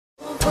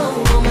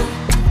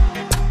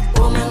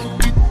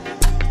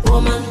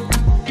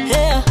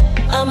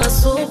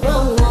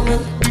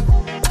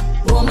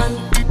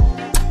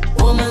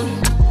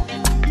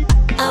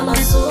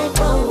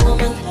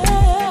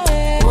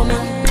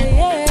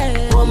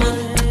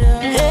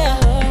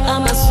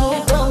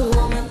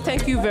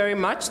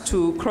much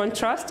to Crown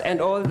Trust and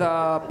all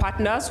the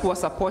partners who are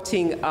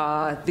supporting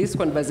this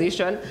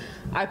conversation.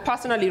 I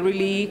personally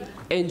really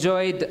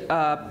enjoyed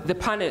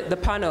the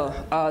panel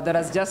that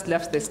has just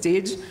left the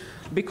stage,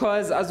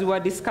 because as we were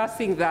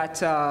discussing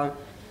that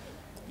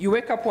you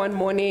wake up one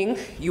morning,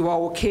 you are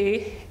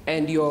okay,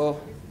 and you're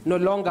no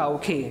longer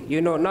okay.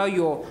 You know, now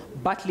you're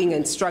battling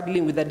and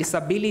struggling with a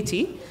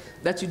disability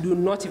that you do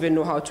not even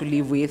know how to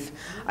live with.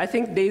 I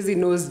think Daisy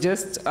knows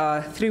just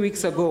 3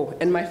 weeks ago,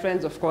 and my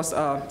friends, of course,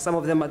 some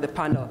of them at the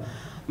panel,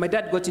 my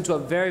dad got into a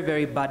very,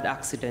 very bad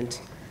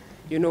accident.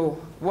 You know,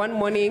 one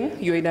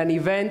morning you're in an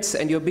event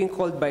and you're being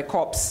called by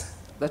cops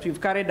that we've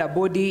carried a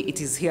body,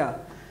 it is here.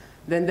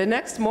 Then the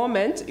next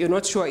moment, you're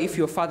not sure if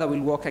your father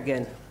will walk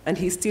again, and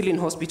he's still in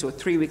hospital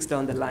 3 weeks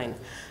down the line.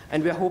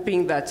 And we're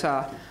hoping that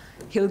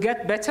he'll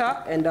get better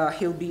and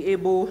he'll be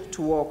able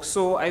to walk.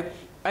 So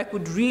I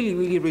could really,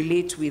 really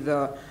relate with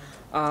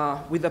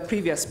the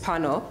previous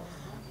panel,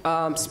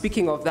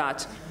 speaking of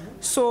that.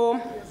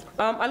 So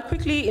I'll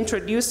quickly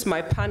introduce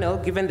my panel,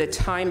 given the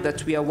time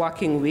that we are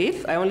working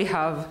with. I only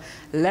have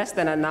less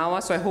than an hour,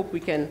 so I hope we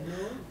can,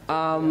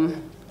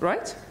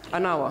 right?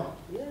 An hour?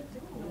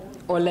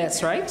 Or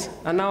less, right?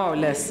 An hour or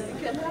less.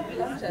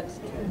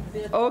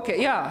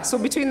 Okay, yeah, so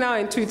between now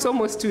and 2, it's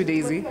almost 2,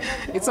 Daisy.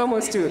 It's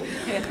almost 2.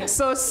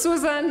 So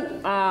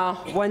Susan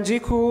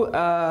Wanjiku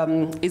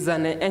is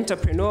an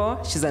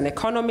entrepreneur, she's an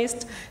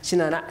economist,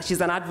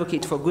 she's an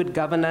advocate for good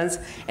governance,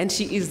 and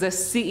she is the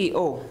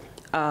CEO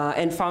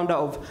and founder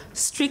of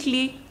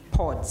Strictly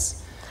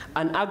Pods,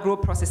 an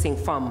agro-processing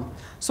farm.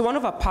 So one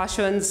of her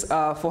passions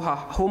for her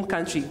home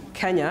country,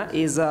 Kenya,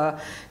 is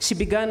she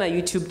began a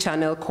YouTube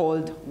channel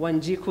called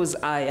Wanjiku's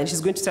Eye, and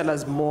she's going to tell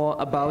us more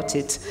about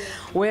it,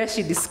 where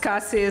she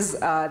discusses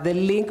the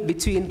link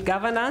between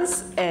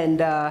governance and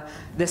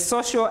the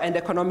social and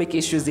economic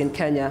issues in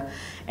Kenya.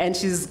 And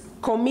she's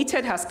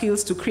committed her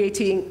skills to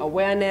creating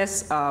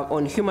awareness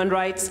on human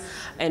rights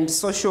and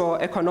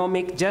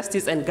socio-economic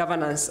justice and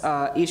governance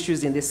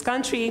issues in this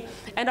country.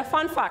 And a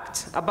fun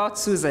fact about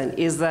Susan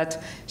is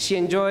that she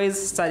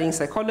enjoys studying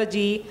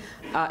psychology,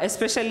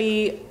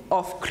 especially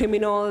of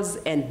criminals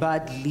and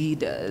bad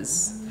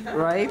leaders.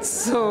 Right?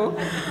 So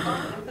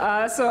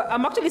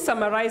I'm actually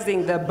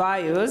summarizing the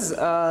bios.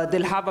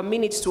 They'll have a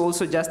minute to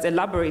also just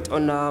elaborate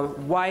on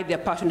why they're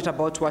passionate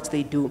about what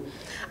they do.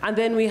 And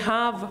then we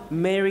have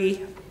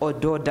Mary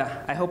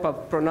Ododa. I hope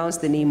I've pronounced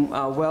the name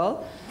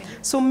well.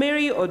 So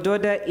Mary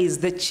Ododa is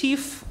the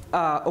Chief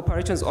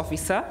Operations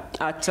Officer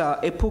at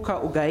Epuka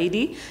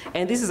Ugaidi,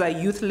 and this is a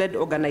youth-led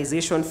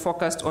organization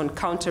focused on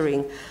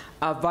countering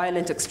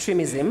violent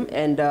extremism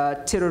and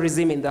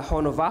terrorism in the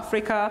Horn of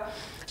Africa.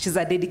 She's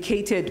a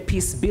dedicated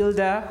peace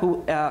builder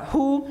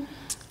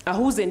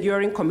whose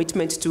enduring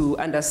commitment to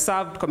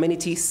underserved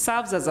communities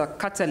serves as a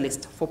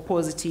catalyst for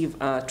positive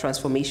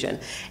transformation.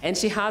 And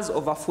she has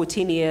over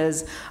 14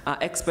 years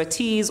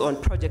expertise on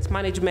project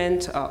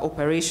management,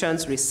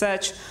 operations,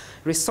 research,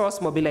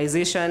 resource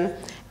mobilization,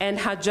 and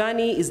her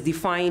journey is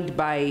defined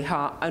by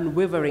her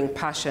unwavering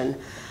passion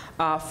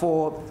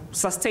for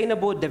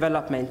sustainable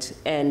development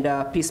and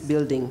peace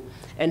building.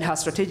 And her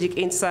strategic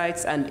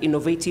insights and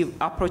innovative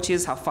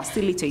approaches have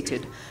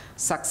facilitated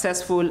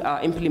successful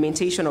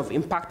implementation of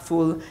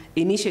impactful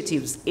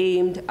initiatives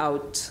aimed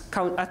at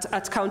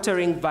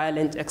countering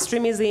violent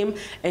extremism,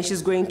 and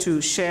she's going to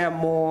share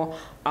more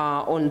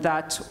on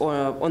that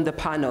on the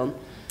panel.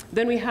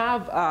 Then we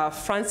have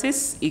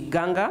Francis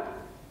Iganga.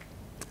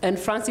 And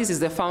Francis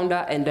is the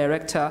founder and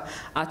director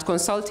at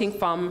consulting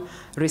firm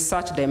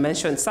Research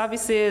Dimension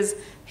Services.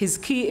 His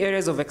key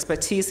areas of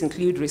expertise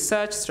include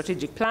research,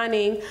 strategic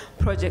planning,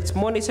 project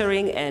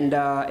monitoring, and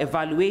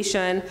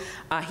evaluation.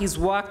 He's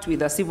worked with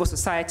the civil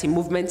society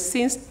movement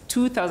since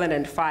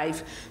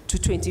 2005 to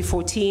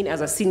 2014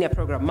 as a senior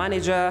program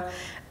manager.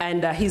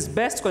 And his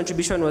best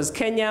contribution was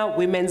Kenya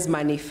Women's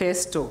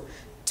Manifesto,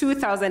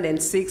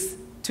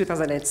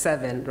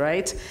 2006-2007,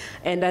 right?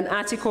 And an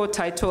article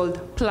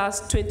titled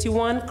Plus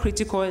 21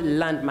 Critical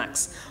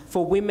Landmarks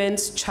for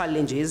Women's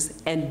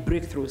Challenges and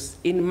Breakthroughs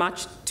in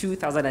March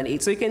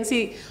 2008. So you can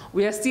see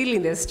we are still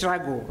in the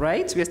struggle,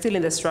 right? We are still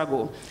in the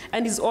struggle.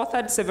 And he's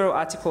authored several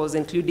articles,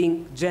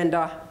 including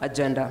Gender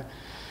Agenda.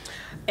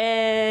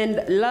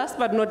 And last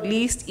but not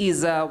least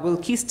is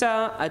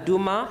Wilkista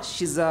Aduma.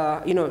 She's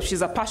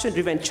a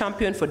passion-driven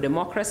champion for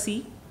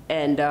democracy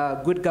and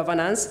good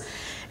governance.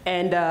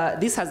 And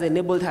this has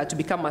enabled her to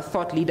become a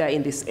thought leader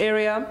in this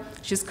area.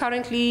 She's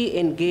currently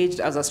engaged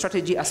as a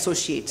strategy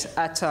associate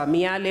at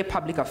Miale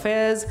Public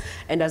Affairs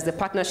and as the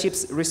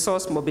partnership's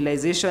resource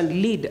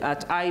mobilization lead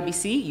at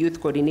IBC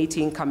Youth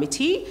Coordinating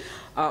Committee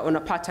on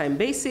a part-time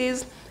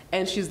basis.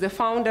 And she's the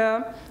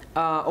founder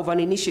of an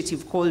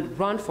initiative called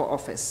Run for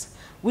Office,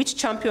 which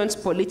champions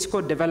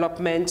political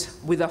development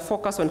with a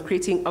focus on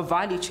creating a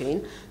value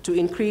chain to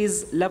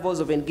increase levels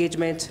of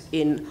engagement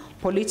in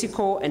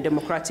political and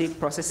democratic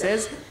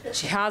processes.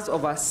 She has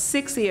over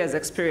 6 years'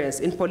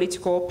 experience in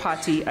political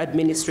party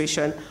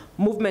administration,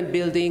 movement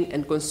building,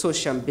 and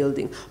consortium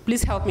building.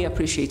 Please help me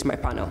appreciate my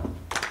panel.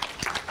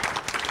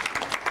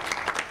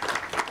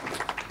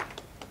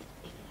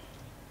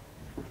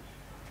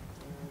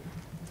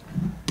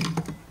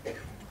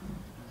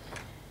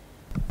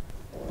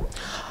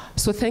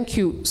 So thank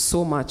you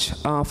so much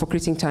for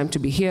creating time to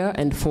be here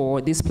and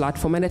for this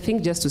platform. And I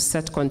think just to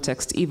set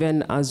context,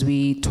 even as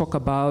we talk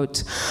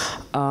about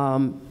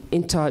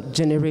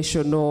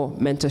intergenerational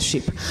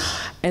mentorship,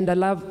 and I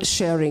love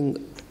sharing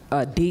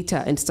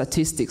data and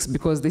statistics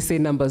because they say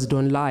numbers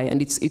don't lie,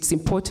 and it's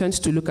important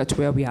to look at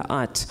where we are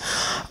at.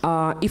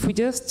 If we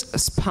just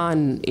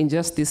span in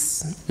just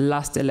this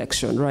last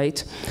election,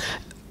 right?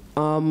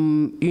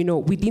 You know,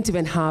 we didn't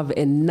even have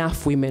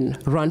enough women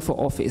run for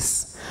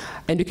office.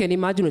 And you can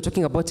imagine we're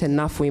talking about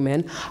enough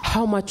women,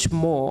 how much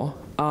more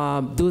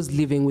those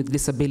living with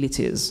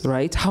disabilities,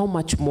 right? How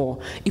much more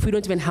if we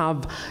don't even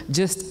have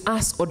just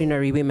us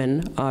ordinary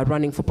women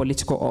running for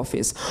political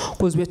office?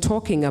 Because we're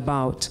talking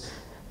about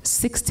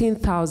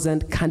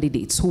 16,000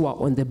 candidates who are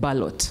on the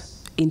ballot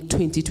in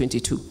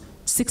 2022.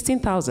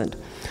 16,000.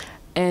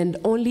 And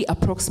only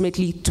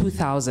approximately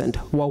 2,000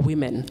 were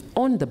women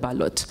on the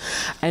ballot.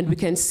 And we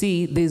can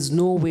see there's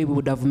no way we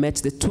would have met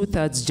the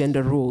 2/3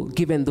 gender rule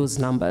given those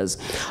numbers.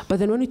 But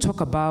then when we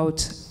talk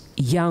about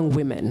young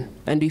women,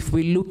 and if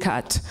we look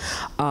at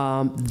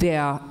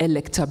their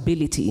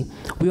electability,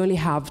 we only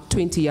have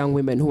 20 young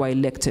women who are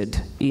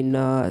elected in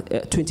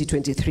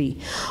 2023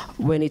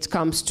 when it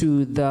comes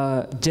to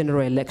the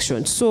general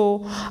election.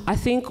 So I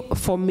think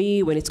for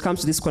me, when it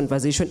comes to this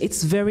conversation,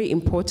 it's very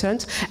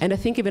important. And I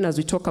think even as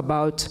we talk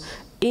about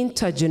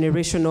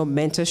intergenerational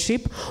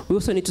mentorship, we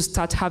also need to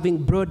start having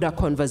broader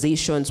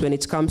conversations when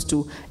it comes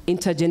to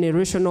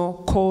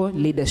intergenerational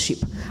co-leadership.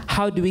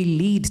 How do we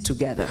lead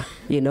together,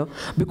 you know?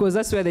 Because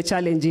that's where the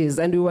challenge is.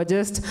 And we were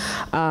just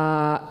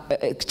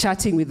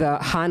chatting with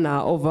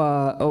Hannah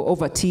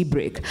over tea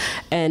break.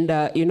 And,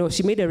 you know,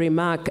 she made a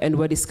remark, and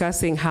we're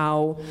discussing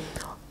how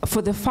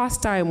for the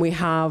first time we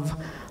have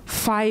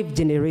 5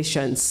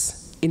 generations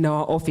in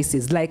our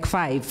offices, like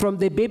 5, from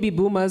the baby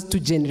boomers to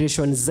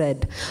Generation Z.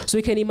 So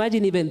you can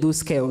imagine even those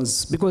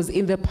scales, because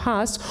in the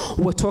past,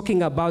 we're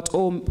talking about,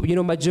 oh, you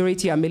know,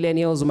 majority are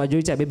millennials or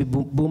majority are baby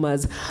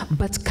boomers,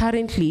 but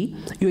currently,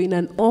 you're in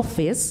an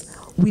office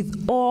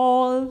with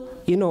all,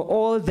 you know,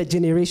 all the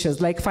generations,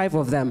 like 5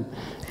 of them,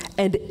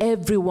 and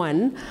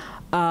everyone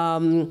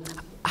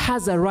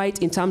has a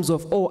right in terms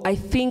of, oh, I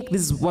think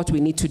this is what we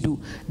need to do.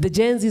 The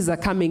Gen Zs are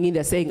coming in,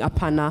 they're saying,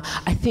 Apana,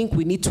 I think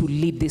we need to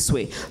lead this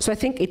way. So I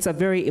think it's a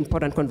very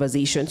important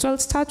conversation. So I'll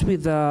start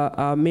with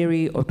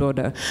Mary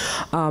Ododa.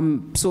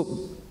 So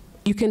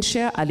you can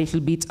share a little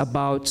bit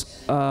about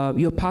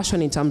your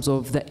passion in terms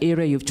of the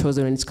area you've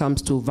chosen when it comes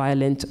to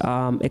violent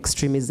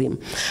extremism.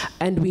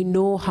 And we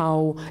know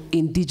how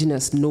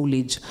indigenous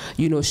knowledge,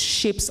 you know,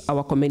 shapes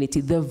our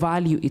community, the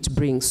value it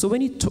brings. So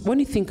when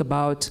you think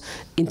about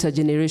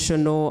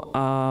intergenerational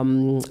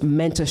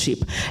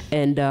mentorship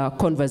and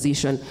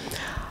conversation,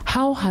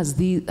 how has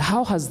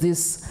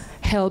this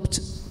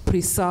helped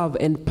preserve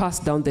and pass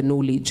down the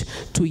knowledge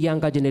to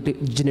younger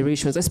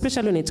generations,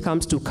 especially when it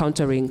comes to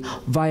countering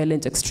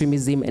violent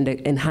extremism and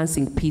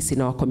enhancing peace in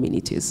our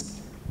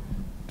communities?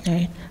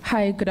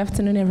 Hi, good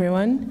afternoon,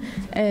 everyone,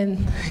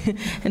 and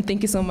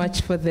thank you so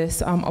much for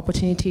this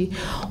opportunity.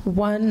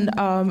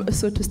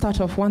 So to start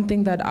off, one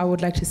thing that I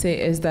would like to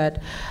say is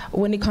that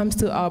when it comes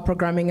to our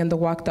programming and the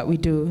work that we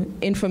do,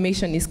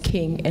 information is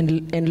king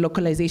and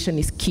localization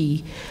is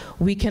key.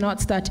 We cannot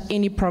start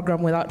any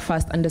program without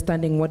first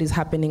understanding what is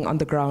happening on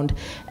the ground,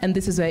 and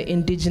this is where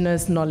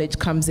indigenous knowledge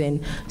comes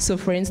in. So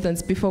for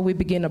instance, before we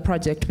begin a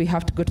project, we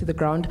have to go to the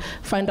ground,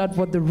 find out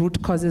what the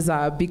root causes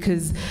are,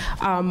 because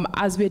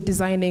as we're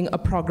designing a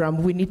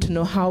program, we need to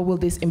know how will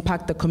this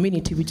impact the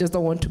community. We just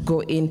don't want to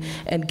go in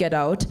and get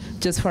out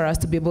just for us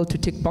to be able to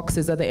tick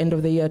boxes at the end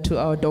of the year to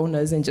our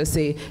donors and just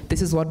say,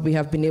 this is what we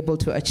have been able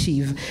to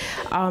achieve.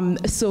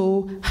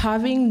 So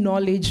having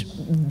knowledge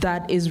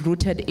that is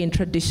rooted in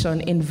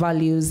tradition, in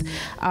values,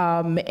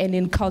 and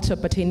in culture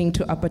pertaining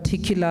to a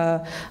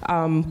particular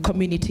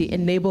community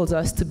enables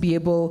us to be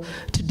able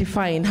to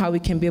define how we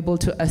can be able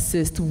to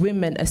assist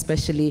women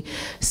especially.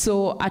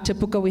 So at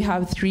Tepuka, we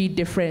have 3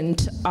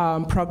 different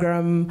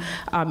program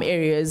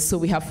areas. So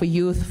we have for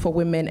youth, for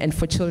women, and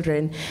for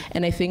children.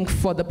 And I think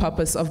for the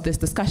purpose of this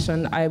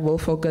discussion, I will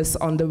focus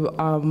on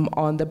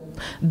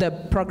the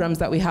programs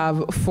that we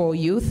have for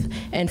youth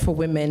and for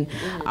women.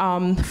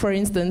 For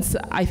instance,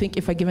 I think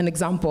if I give an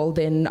example,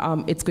 then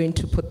it's going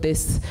to put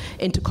this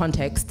into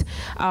context.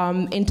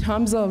 In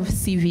terms of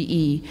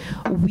CVE,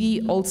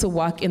 we also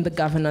work in the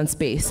governance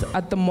space.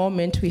 At the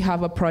moment, we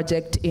have a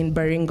project in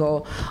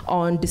Baringo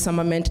on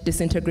disarmament,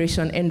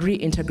 disintegration, and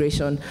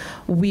reintegration.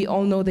 We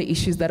all know the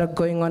issues that are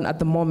going on at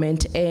the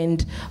moment,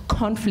 and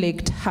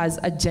conflict has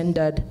a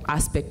gendered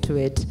aspect to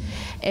it.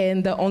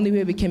 And the only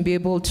way we can be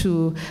able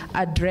to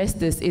address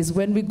this is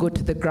when we go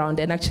to the ground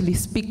and actually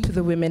speak to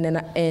the women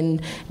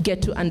and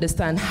get to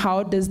understand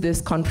how does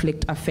this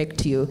conflict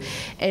affect you.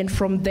 And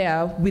from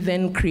there, we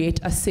then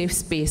create a safe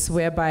space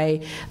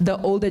whereby the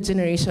older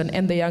generation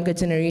and the younger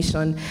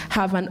generation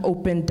have an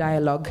open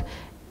dialogue.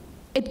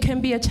 it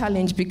can be a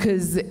challenge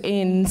because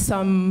in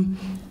some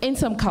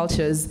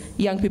cultures,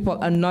 young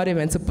people are not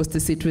even supposed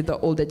to sit with the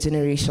older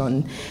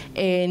generation.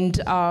 And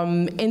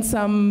in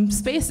some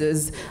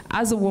spaces,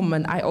 as a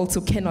woman, I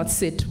also cannot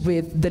sit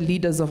with the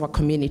leaders of a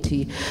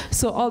community.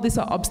 So all these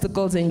are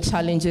obstacles and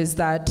challenges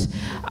that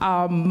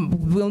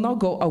will not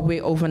go away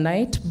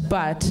overnight,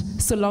 but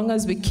so long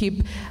as we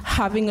keep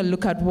having a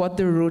look at what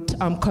the root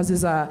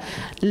causes are,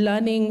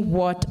 learning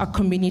what a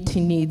community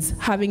needs,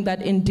 having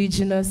that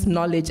indigenous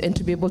knowledge and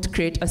to be able to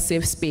create a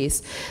safe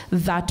space.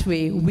 That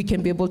way, we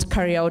can be able to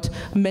carry out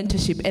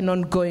mentorship and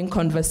ongoing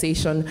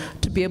conversation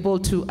to be able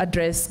to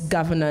address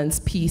governance,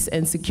 peace,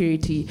 and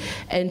security,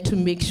 and to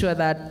make sure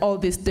that all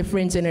these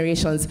different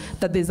generations,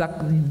 that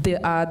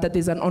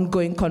there's an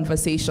ongoing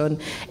conversation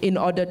in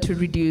order to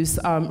reduce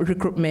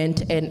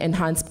recruitment and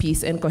enhance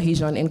peace and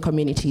cohesion in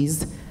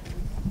communities.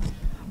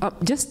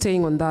 Just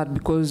staying on that,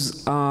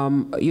 because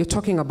you're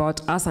talking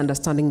about us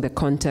understanding the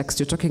context,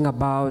 you're talking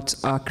about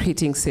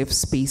creating safe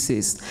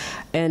spaces.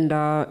 And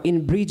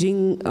in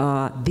bridging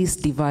this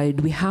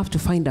divide, we have to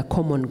find a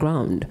common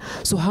ground.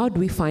 So how do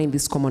we find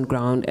this common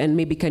ground? And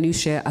maybe can you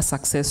share a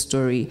success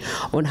story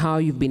on how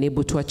you've been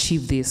able to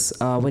achieve this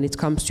when it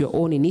comes to your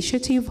own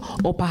initiative,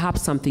 or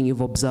perhaps something you've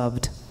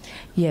observed?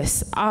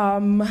 Yes,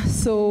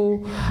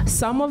 so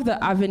some of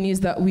the avenues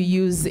that we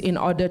use in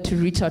order to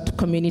reach out to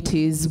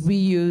communities, we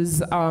use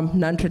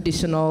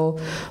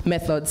non-traditional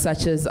methods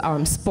such as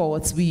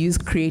sports, we use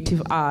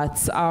creative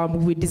arts,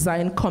 we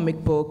design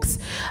comic books,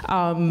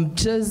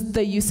 just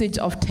the usage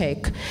of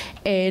tech.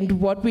 And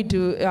what we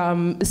do,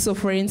 so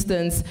for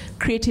instance,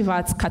 creative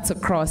arts cuts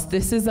across.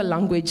 This is a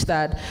language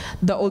that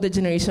the older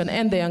generation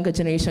and the younger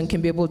generation can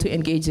be able to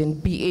engage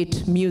in, be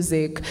it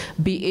music,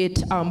 be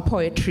it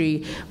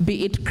poetry,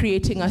 be it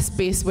creating a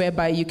space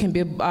whereby you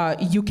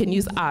can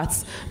use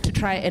arts to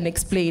try and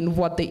explain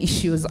what the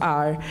issues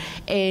are.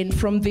 And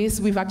from this,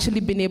 we've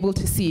actually been able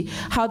to see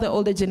how the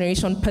older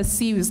generation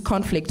perceives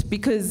conflict,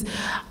 because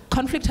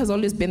conflict has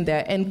always been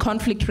there, and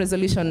conflict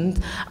resolution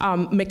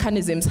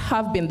mechanisms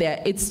have been there.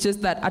 It's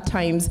just that at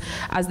times,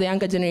 as the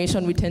younger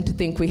generation, we tend to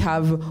think we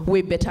have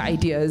way better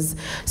ideas.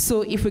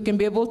 So if we can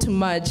be able to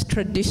merge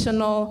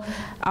traditional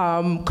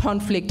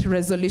conflict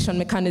resolution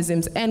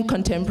mechanisms and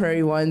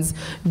contemporary ones,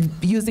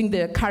 using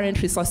the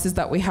current resources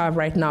that we have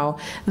right now,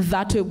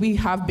 that way we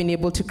have been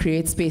able to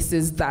create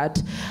spaces that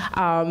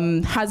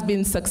has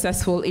been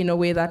successful in a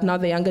way that now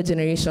the younger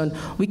generation,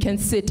 we can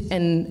sit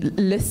and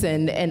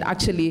listen and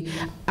actually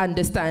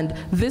understand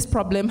this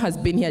problem has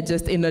been here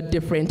just in a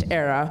different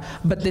era,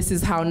 but this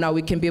is how now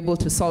we can be able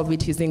to solve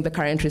it using the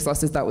current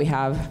resources that we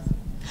have.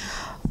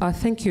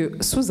 Thank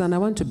you. Susan, I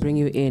want to bring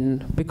you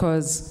in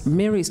because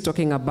Mary is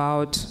talking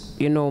about,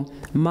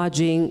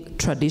 merging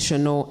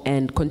traditional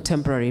and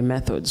contemporary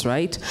methods,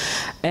 right?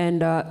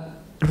 And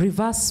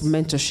reverse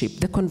mentorship,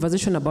 the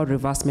conversation about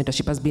reverse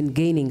mentorship has been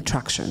gaining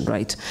traction,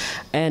 right?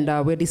 And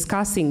we're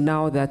discussing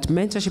now that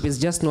mentorship is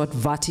just not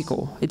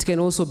vertical. It can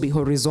also be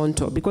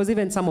horizontal, because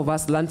even some of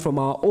us learn from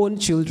our own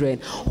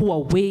children who are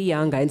way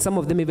younger, and some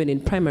of them even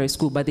in primary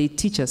school, but they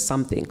teach us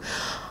something.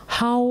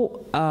 How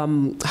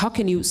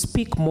can you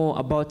speak more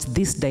about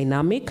this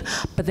dynamic?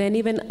 But then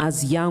even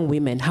as young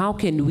women, how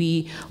can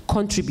we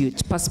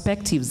contribute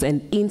perspectives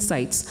and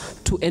insights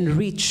to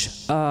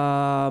enrich,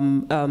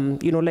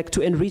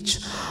 to enrich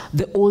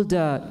the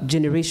older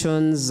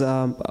generations'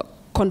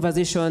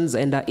 conversations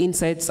and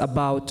insights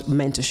about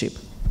mentorship?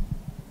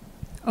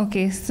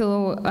 Okay,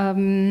 so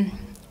I'm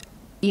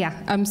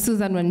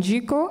Susan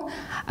Wanjiko.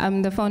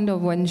 I'm the founder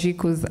of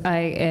Wanjiko's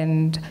Eye,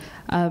 and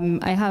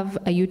I have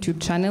a YouTube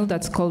channel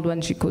that's called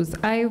Wanjiko's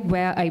Eye,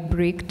 where I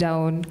break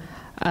down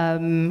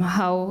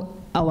how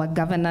our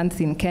governance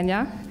in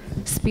Kenya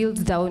spills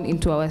down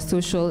into our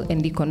social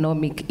and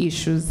economic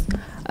issues.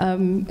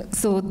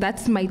 So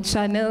that's my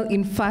channel.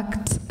 In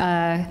fact,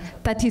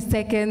 30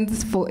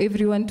 seconds for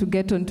everyone to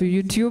get onto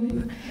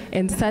YouTube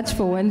and search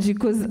for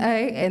Wanjiko's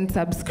Eye and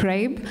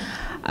subscribe.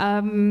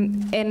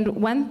 And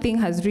one thing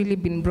has really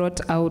been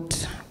brought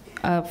out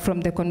from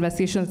the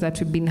conversations that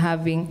we've been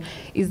having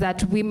is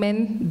that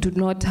women do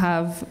not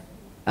have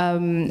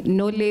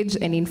knowledge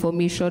and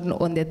information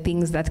on the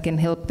things that can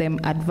help them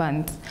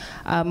advance.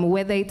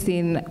 Whether it's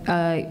in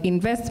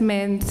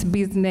investments,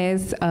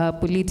 business,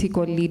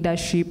 political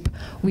leadership,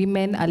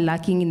 women are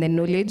lacking in the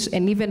knowledge.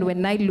 And even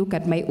when I look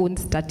at my own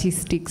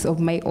statistics of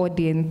my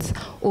audience,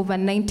 over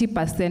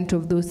 90%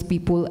 of those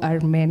people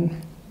are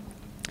men.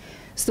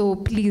 So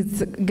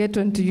please get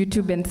onto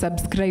YouTube and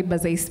subscribe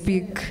as I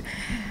speak.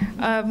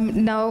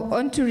 Now,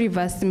 on to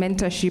reverse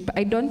mentorship.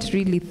 I don't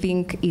really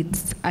think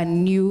it's a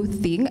new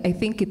thing. I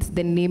think it's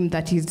the name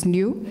that is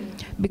new.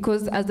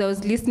 Because as I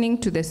was listening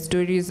to the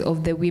stories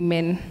of the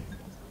women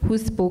who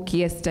spoke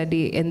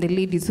yesterday and the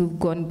ladies who've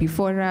gone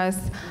before us,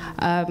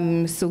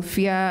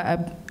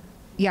 Sophia,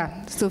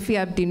 yeah,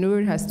 Sophia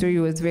Abdinur, her story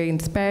was very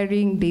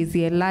inspiring.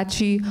 Daisy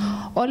Elachi,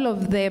 all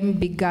of them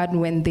began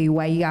when they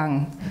were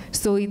young.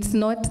 So it's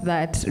not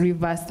that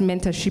reverse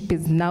mentorship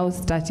is now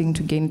starting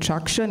to gain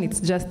traction, it's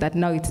just that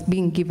now it's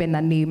being given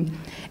a name.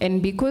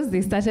 And because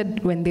they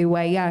started when they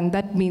were young,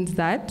 that means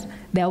that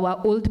there were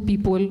old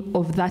people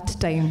of that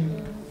time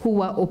who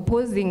were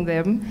opposing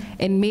them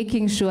and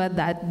making sure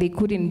that they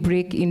couldn't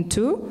break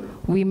into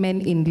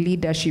women in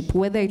leadership,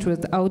 whether it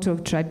was out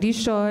of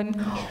tradition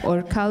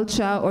or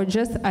culture or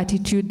just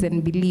attitudes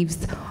and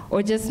beliefs,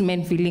 or just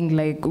men feeling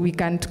like we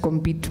can't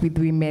compete with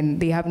women,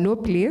 they have no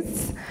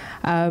place,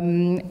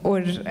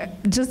 or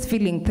just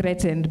feeling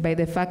threatened by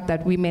the fact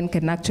that women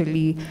can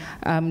actually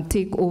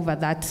take over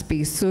that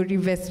space. So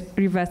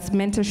reverse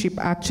mentorship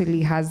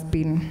actually has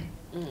been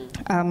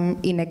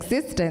in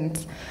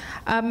existence.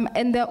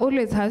 And there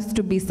always has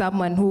to be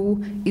someone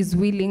who is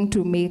willing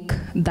to make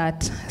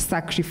that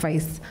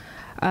sacrifice.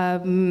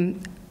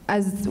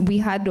 As we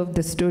heard of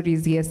the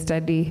stories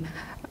yesterday,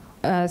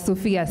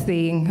 Sophia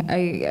saying,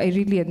 I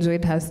really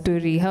enjoyed her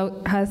story,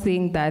 her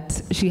saying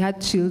that she had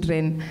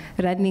children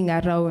running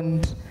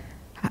around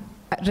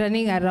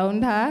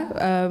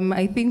her,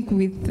 I think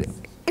with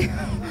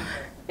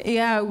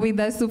yeah, with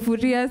a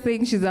sufuria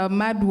saying she's a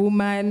mad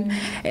woman,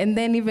 and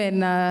then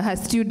even her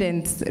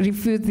students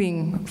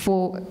refusing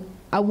for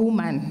a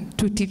woman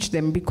to teach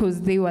them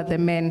because they were the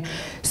men.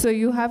 So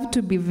you have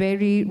to be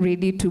very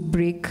ready to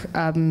break,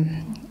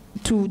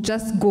 to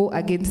just go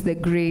against the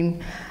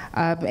grain,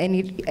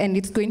 and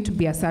it's going to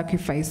be a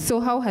sacrifice.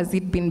 So how has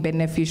it been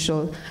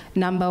beneficial?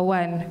 Number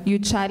one, you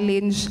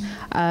challenge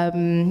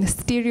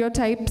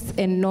stereotypes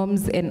and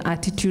norms and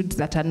attitudes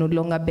that are no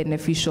longer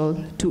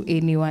beneficial to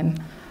anyone.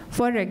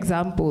 For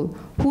example,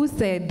 who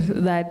said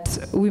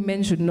that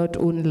women should not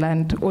own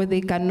land or they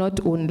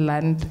cannot own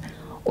land?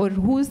 Or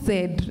who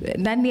said,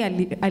 nani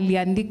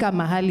aliandika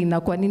mahali na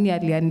kwa nini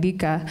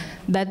aliandika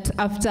that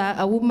after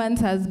a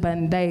woman's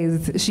husband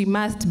dies, she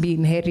must be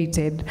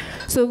inherited?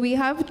 So we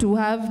have to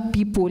have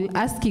people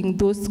asking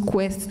those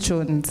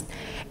questions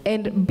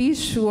and be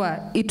sure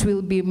it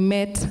will be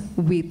met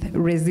with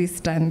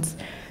resistance.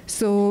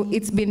 So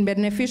it's been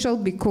beneficial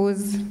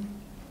because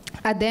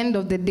at the end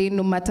of the day,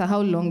 no matter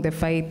how long the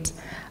fight,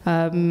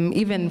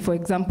 even, for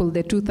example,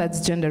 the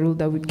 2/3 gender rule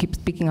that we keep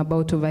speaking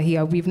about over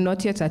here, we've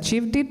not yet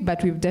achieved it,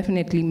 but we've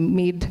definitely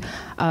made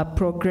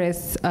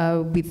progress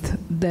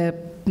with the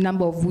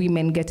number of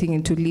women getting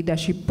into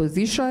leadership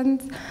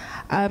positions.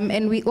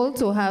 And we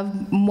also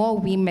have more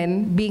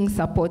women being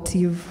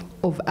supportive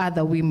of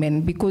other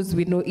women, because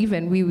we know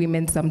even we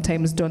women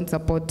sometimes don't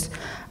support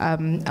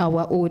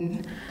our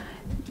own.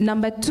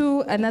 Number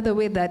two, another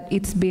way that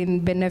it's been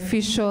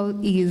beneficial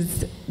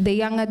is the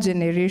younger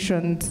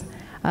generations,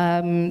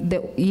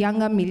 the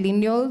younger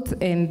millennials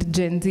and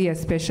Gen Z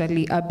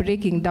especially, are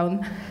breaking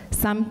down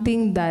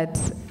something that,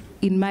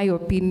 in my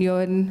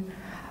opinion,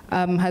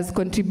 has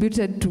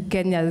contributed to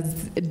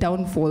Kenya's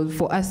downfall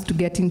for us to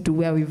get into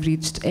where we've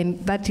reached, and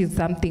that is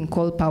something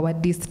called power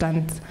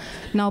distance.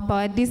 Now,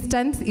 power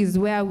distance is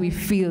where we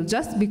feel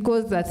just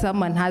because that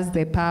someone has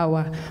the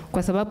power,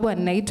 kwa sababu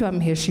anaitwa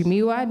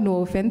mheshimiwa,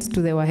 no offense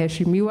to the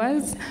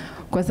waheshimiwas,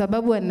 kwa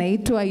sababu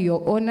anaitwa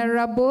your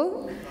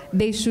honorable,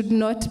 they should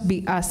not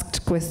be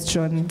asked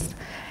questions.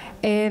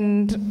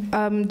 And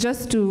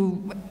just to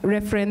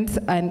reference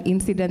an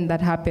incident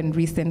that happened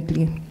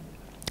recently,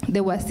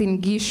 there was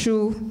in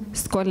Gishu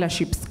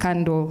scholarship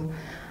scandal.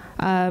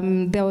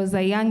 There was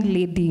a young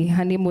lady,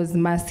 her name was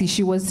Mercy.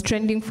 She was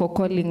trending for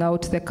calling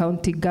out the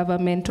county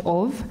government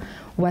of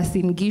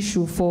Uasin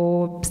Gishu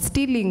for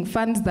stealing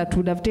funds that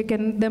would have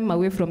taken them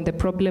away from the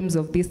problems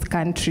of this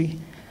country.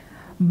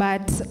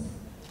 But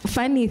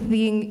funny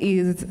thing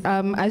is,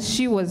 as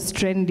she was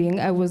trending,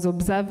 I was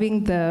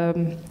observing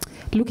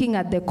looking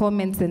at the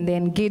comments and the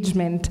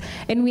engagement,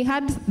 and we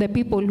had the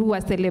people who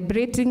were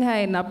celebrating her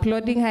and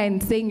applauding her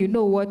and saying, you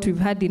know what, we've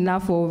had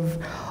enough of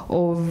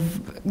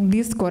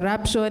this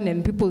corruption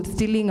and people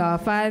stealing our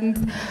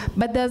funds.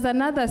 But there's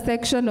another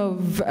section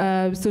of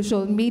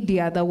social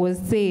media that was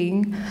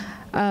saying,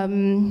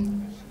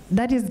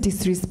 that is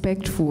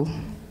disrespectful.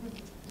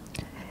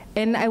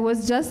 And I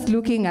was just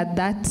looking at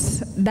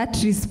that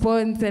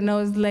response, and I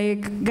was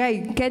like,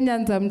 guy,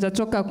 Kenyans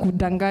hamjachoka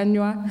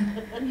kudanganywa.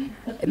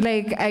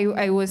 Like,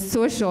 I was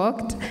so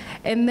shocked.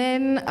 And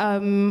then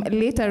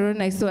later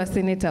on, I saw a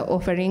senator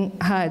offering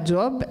her a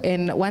job,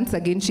 and once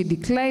again she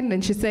declined,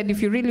 and she said,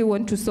 if you really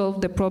want to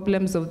solve the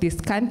problems of this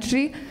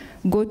country,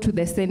 go to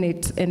the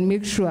Senate and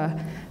make sure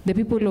the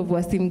people of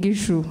Uasin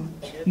Gishu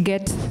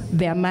get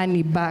their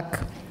money back.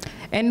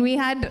 And we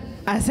had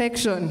a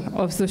section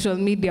of social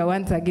media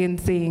once again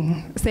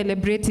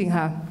celebrating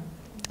her.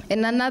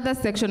 And another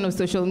section of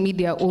social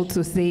media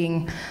also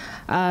saying,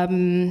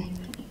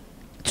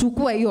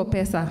 chukua hiyo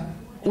pesa,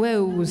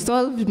 wewe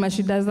solve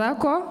mashida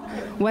zako,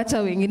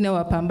 wacha wengine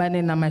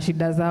wapambane na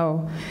mashida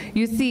zao.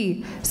 You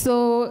see,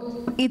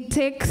 so it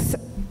takes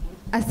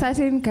a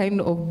certain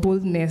kind of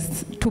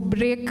boldness to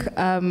break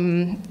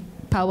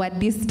power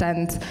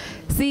distance,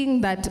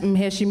 seeing that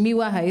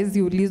mheshimiwa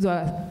haezi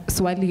ulizwa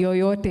swali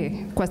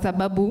yoyote kwa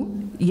sababu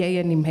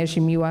yeye ni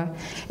mheshimiwa.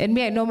 And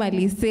me, I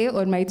normally say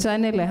on my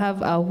channel, I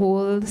have a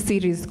whole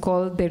series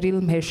called The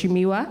Real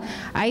Mheshimiwa.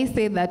 I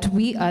say that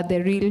we are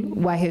the real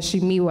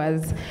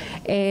waheshimiwas.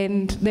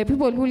 And the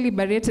people who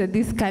liberated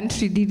this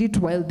country did it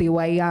while they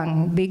were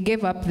young. They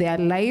gave up their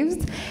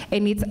lives,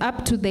 and it's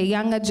up to the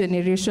younger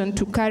generation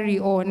to carry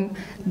on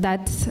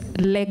that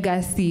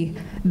legacy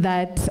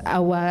that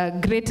our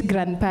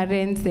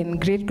great-grandparents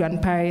and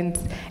great-grandparents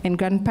and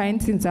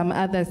grandparents in some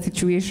other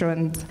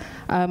situations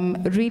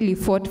really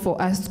fought for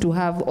us to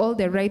have all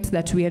the rights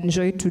that we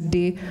enjoy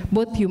today,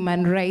 both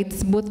human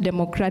rights, both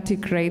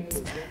democratic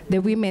rights, the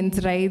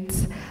women's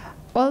rights.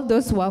 All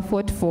those were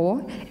fought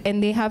for,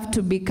 and they have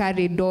to be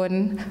carried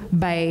on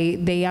by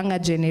the younger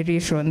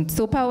generation.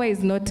 So power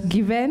is not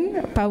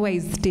given, power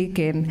is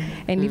taken.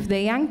 And if the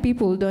young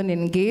people don't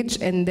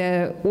engage, and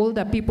the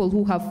older people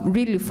who have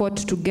really fought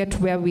to get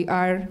where we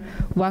are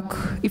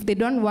if they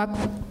don't work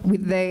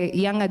with the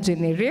younger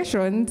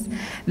generations,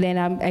 then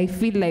I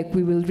feel like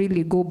we will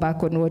really go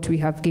back on what we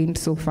have gained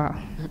so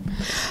far.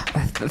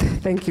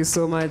 Thank you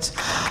so much.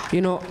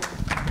 You know,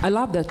 I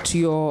love that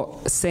you're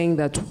saying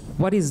that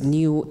what is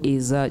new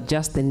is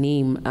just the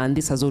name, and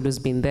this has always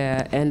been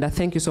there. And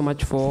thank you so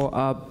much for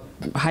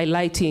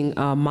highlighting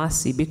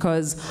Mercy,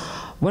 because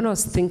when I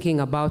was thinking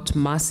about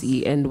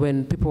Mercy and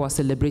when people were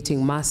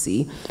celebrating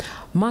Mercy,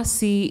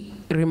 Mercy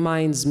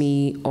reminds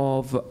me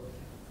of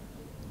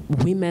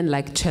women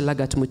like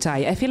Chelagat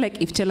Mutai. I feel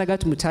like if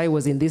Chelagat Mutai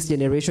was in this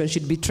generation,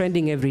 she'd be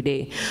trending every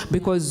day,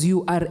 because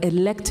you are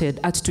elected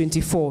at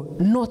 24,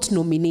 not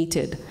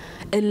nominated.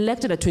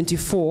 Elected at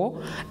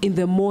 24 in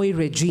the Moi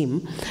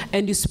regime,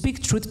 and you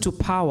speak truth to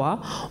power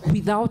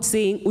without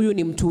saying uyu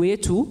ni mtu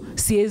wetu,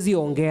 siezi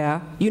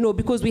ongea, you know,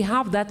 because we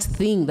have that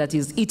thing that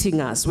is eating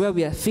us, where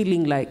we are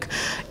feeling like,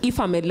 if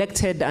I'm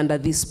elected under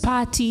this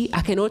party,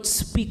 I cannot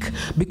speak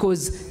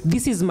because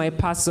this is my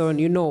person,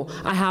 you know,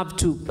 I have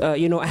to,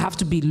 I have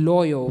to be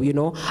loyal, you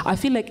know. I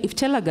feel like if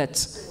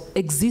Chelagat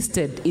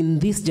existed in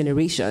this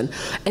generation,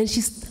 and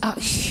she's a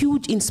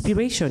huge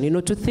inspiration, you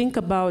know, to think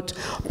about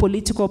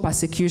political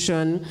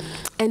persecution,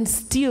 and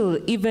still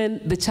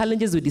even the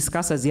challenges we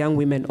discuss as young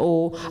women.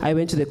 Oh, I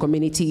went to the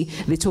community,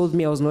 they told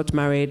me I was not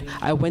married.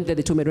 I went there,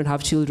 they told me I don't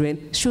have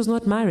children. She was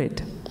not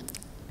married.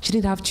 She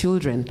didn't have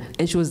children,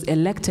 and she was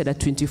elected at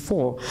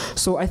 24.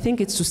 So I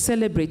think it's to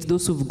celebrate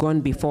those who've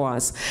gone before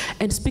us.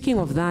 And speaking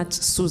of that,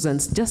 Susan,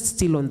 just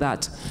still on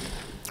that,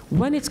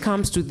 when it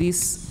comes to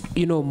this,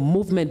 you know,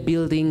 movement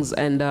buildings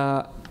and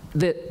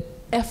the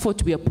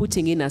effort we are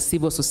putting in as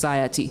civil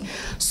society,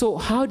 so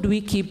how do we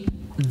keep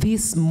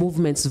these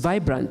movements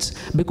vibrant?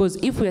 Because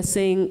if we're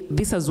saying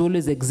this has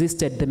always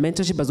existed, the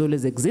mentorship has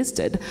always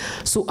existed,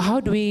 so how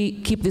do we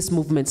keep these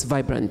movements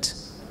vibrant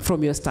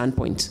from your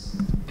standpoint?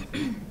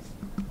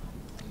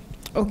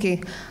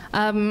 Okay,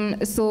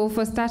 so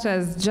for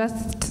starters,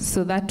 just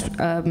so that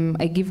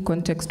I give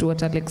context to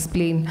what I'll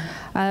explain,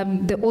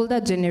 the older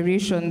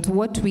generations,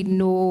 what we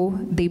know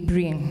they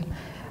bring,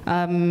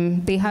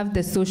 they have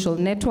the social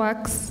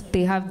networks,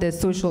 they have the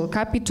social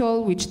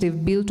capital, which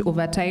they've built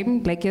over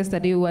time. Like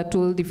yesterday, we were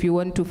told if you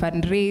want to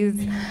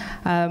fundraise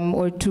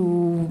or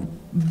to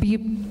be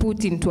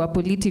put into a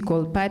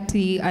political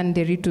party, and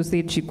Derito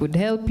said she could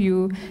help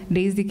you,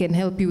 Daisy can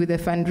help you with the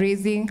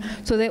fundraising.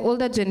 So the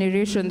older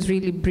generations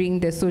really bring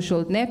the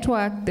social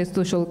network, the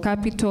social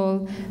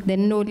capital, the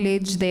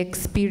knowledge, the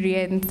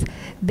experience,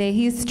 the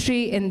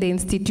history, and the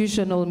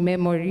institutional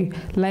memory.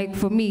 Like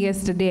for me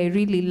yesterday, I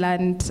really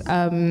learned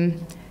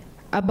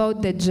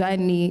about the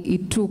journey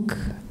it took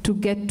to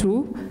get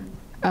to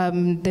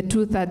the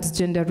 2/3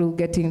 gender rule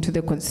getting into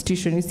the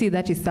constitution. You see,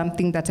 that is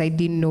something that I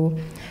didn't know.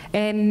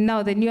 And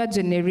now the newer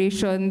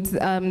generations,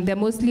 they're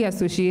mostly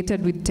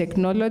associated with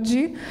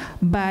technology,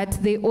 but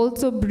they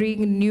also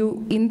bring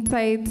new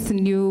insights,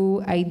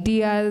 new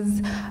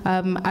ideas,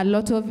 a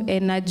lot of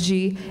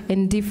energy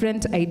and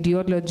different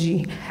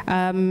ideology.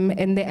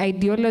 And the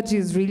ideology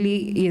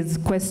is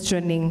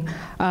questioning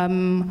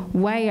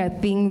why are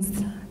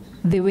things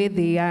the way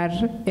they are,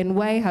 and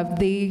why have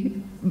they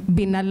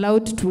been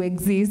allowed to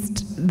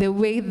exist the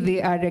way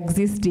they are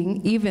existing,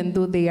 even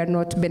though they are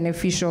not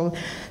beneficial.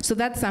 So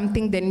that's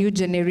something the new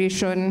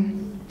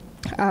generation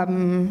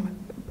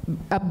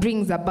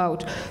brings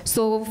about.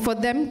 So for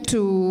the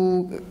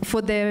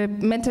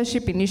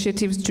mentorship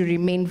initiatives to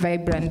remain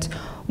vibrant,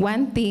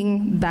 one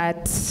thing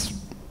that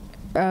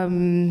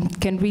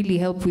can really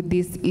help with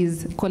this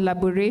is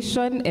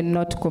collaboration and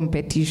not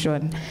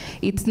competition.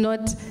 It's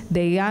not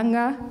the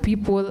younger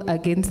people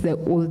against the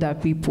older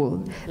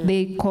people.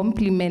 They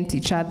complement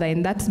each other,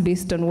 and that's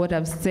based on what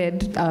I've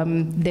said,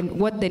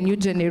 what the new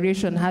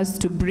generation has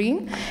to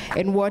bring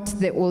and what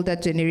the older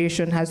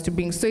generation has to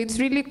bring. So it's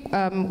really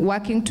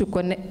working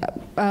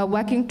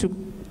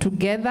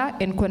together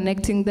and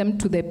connecting them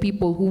to the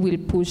people who will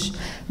push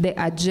the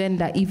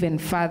agenda even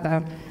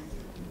further.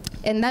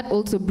 And that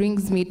also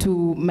brings me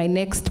to my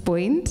next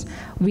point.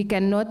 We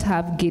cannot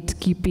have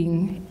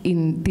gatekeeping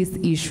in these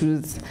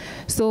issues.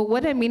 So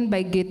what I mean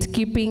by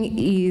gatekeeping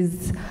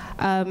is,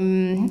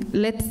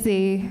 let's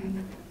say,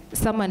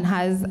 someone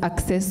has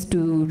access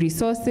to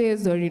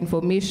resources or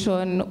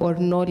information or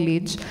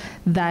knowledge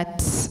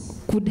that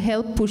could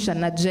help push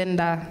an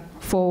agenda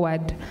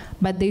forward,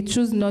 but they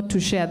choose not to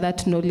share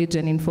that knowledge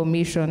and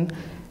information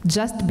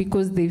just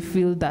because they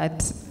feel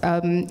that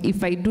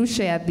if I do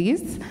share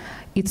this,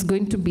 it's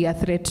going to be a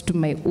threat to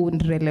my own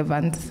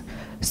relevance.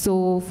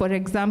 So, for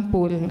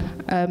example,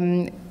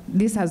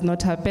 this has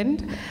not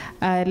happened.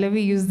 Let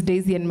me use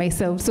Daisy and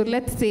myself. So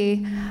let's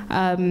say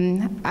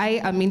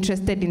I am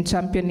interested in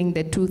championing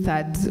the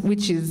 2/3,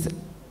 which is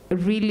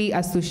really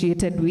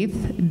associated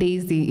with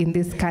Daisy in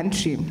this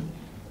country.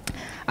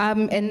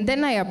 And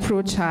then I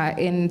approach her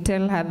and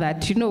tell her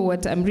that, you know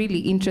what, I'm really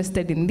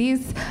interested in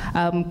this.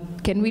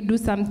 Can we do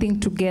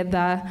something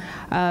together?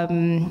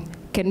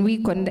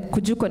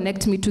 Could you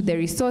connect me to the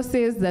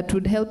resources that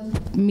would help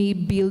me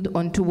build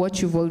onto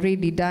what you've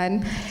already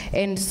done?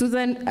 And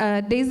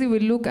Daisy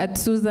will look at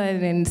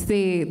Susan and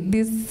say,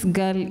 this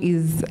girl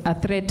is a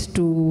threat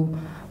to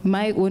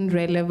my own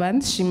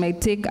relevance. She might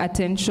take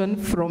attention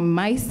from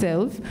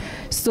myself.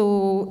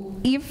 So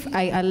if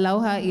I allow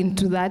her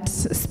into that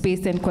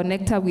space and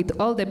connect her with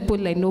all the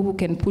people I know who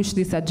can push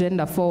this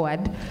agenda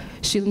forward,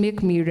 she'll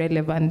make me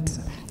relevant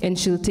and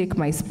she'll take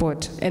my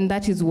spot. And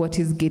that is what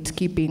is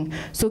gatekeeping.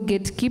 So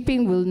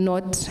gatekeeping will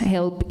not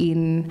help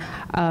in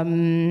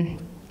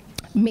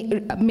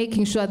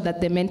making sure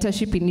that the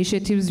mentorship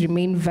initiatives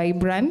remain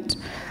vibrant,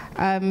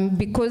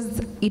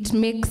 because it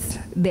makes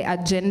the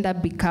agenda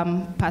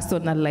become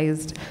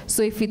personalized.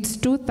 So if it's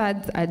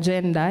 2/3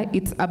 agenda,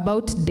 it's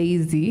about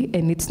Daisy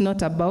and it's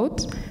not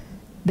about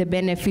the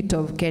benefit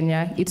of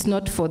Kenya. It's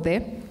not for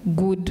the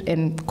good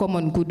and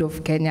common good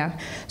of Kenya.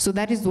 So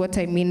that is what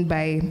I mean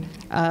by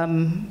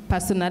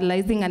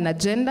personalizing an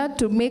agenda,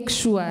 to make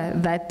sure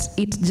that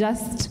it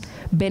just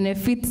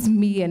benefits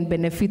me and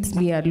benefits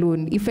me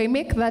alone. If I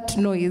make that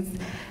noise,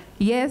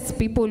 yes,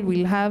 people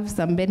will have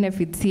some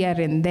benefits here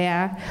and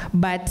there,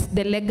 but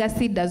the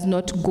legacy does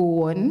not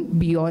go on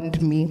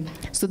beyond me.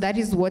 So that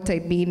is what I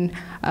mean.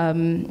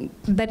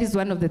 That is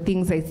one of the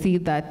things I see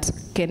that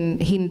can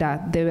hinder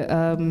the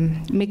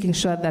making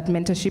sure that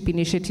mentorship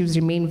initiatives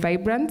remain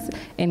vibrant,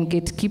 and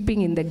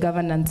gatekeeping in the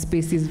governance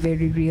space is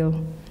very real.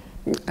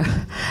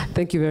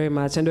 Thank you very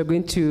much. And we're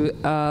going to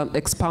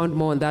expound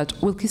more on that.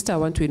 Well, Kista, I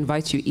want to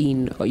invite you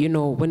in. You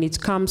know, when it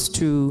comes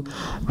to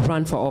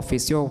run for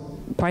office, you're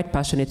quite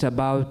passionate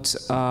about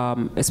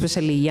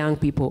especially young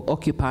people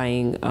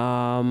occupying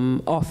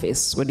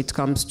office when it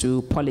comes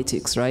to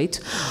politics, right?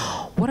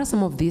 What are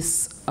some of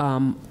these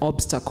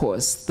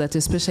obstacles that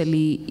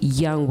especially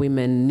young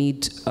women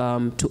need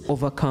to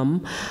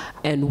overcome,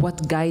 and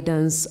what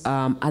guidance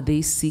are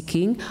they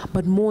seeking?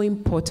 But more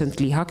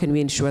importantly, how can we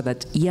ensure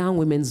that young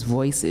women's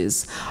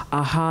voices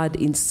are heard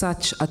in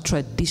such a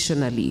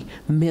traditionally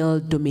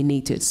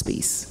male-dominated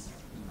space?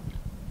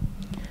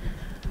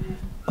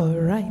 All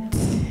right.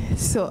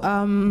 So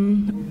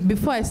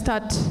before I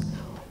start,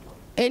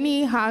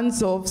 any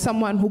hands of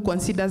someone who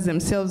considers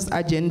themselves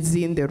a Gen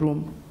Z in the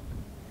room?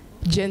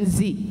 Gen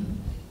Z.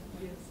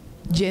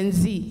 Gen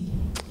Z.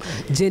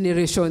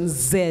 Generation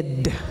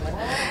Z.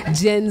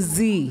 Gen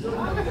Z.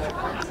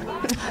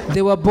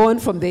 They were born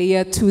from the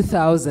year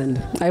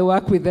 2000. I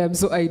work with them,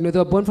 so I know they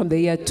were born from the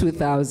year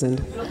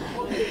 2000.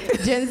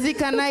 Gen Z,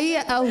 can I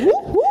hear a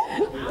whoo?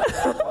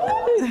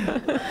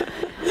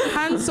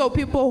 Hands of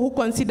people who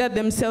consider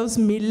themselves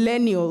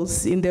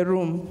millennials in the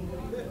room.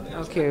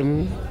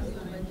 Okay.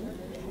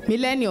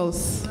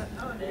 Millennials.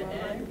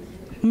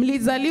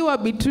 Mlizaliwa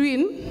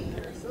between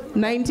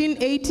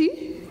 1980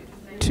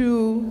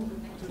 to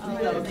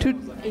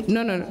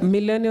no.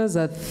 Millennials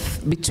are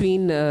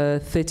between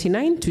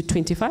 39 to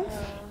 25?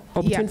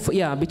 Or between,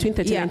 between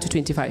 39 to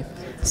 25.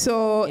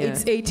 So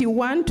it's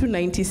 81 to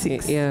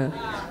 96. Yeah.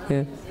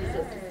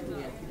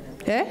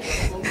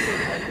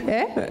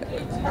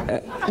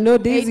 No,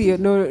 Daisy,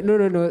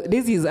 no.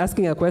 Daisy is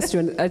asking a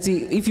question.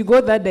 If you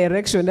go that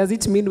direction, does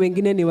it mean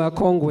wengine ni wa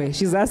Kongwe?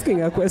 She's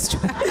asking a question.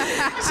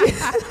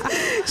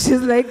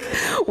 She's like,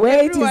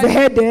 where it is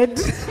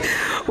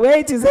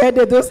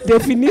headed, those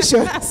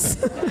definitions.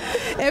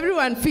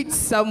 Everyone fits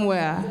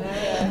somewhere.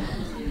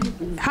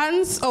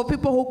 Hands of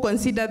people who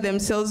consider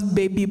themselves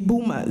baby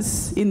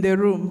boomers in the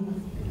room.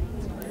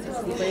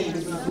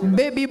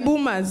 Baby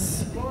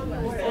boomers.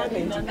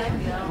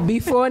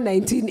 Before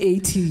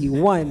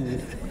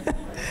 1981.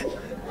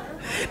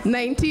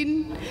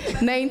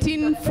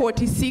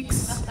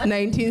 1946,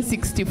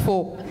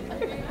 1964.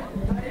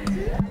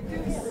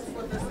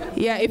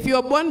 Yeah, if you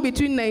were born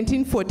between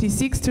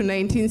 1946 to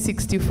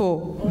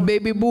 1964,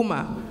 baby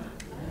boomer.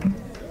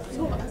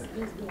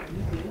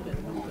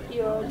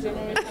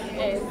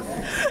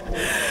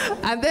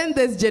 And then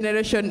there's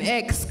Generation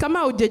X. Kama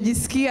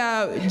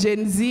hujajisikia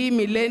Gen Z,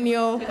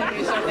 millennial.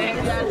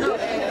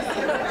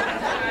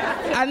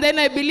 And then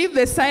I believe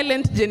the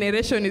silent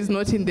generation is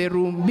not in the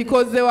room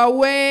because they were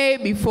way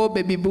before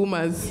baby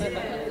boomers.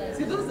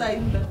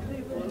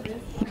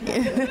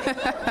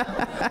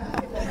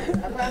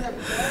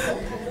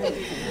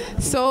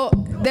 So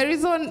the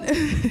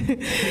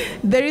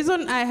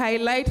reason I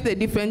highlight the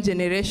different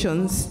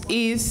generations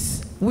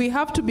is we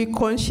have to be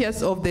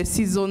conscious of the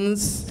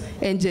seasons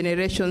and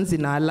generations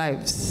in our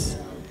lives.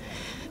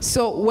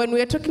 So when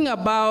we're talking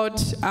about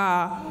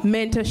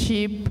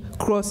mentorship,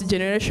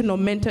 cross-generational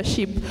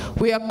mentorship,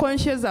 we are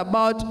conscious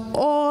about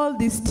all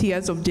these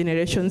tiers of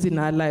generations in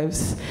our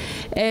lives.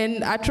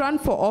 And at Run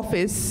for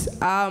Office,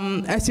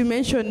 as you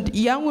mentioned,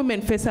 young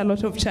women face a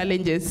lot of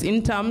challenges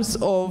in terms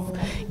of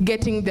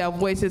getting their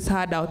voices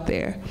heard out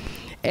there.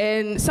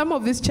 And some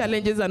of these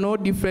challenges are no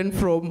different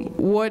from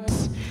what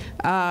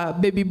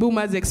baby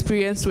boomers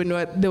experienced when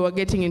they were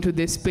getting into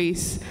this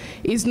space.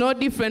 It's no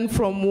different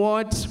from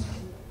what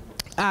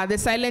the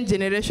silent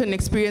generation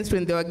experienced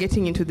when they were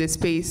getting into the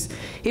space.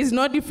 It's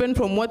not different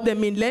from what the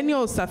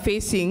millennials are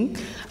facing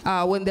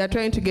when they're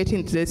trying to get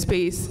into the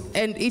space.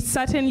 And it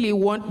certainly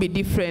won't be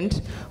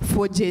different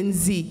for Gen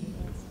Z.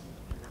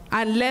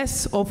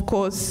 Unless, of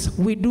course,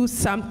 we do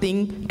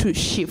something to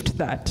shift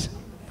that.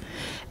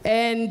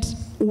 And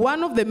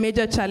one of the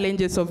major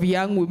challenges of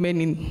young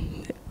women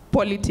in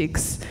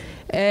politics,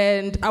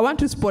 and I want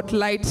to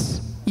spotlight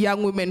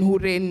young women who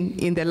ran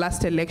in the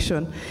last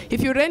election.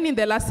 If you ran in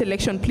the last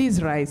election,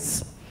 please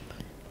rise.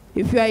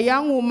 If you're a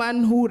young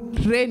woman who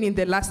ran in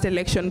the last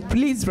election,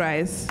 please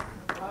rise.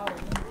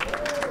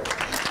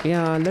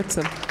 Yeah,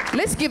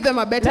 let's give them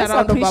a better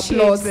round of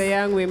applause. The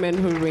young women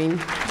who ran.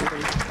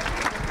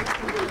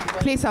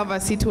 Please have a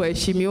seat,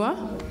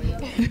 Waheshimiwa.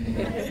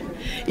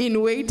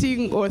 In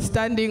waiting or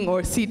standing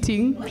or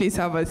sitting, please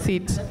have a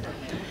seat.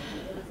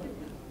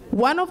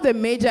 One of the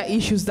major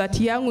issues that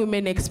young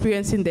women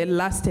experienced in the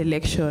last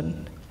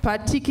election,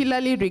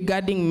 particularly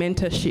regarding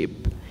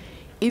mentorship,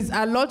 is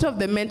a lot of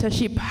the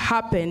mentorship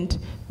happened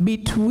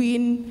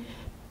between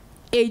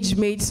age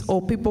mates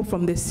or people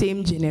from the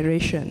same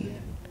generation.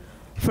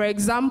 For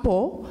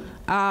example,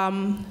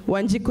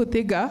 Wanjiku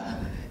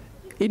Thiga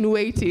in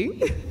waiting,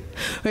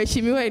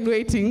 Waheshimiwa in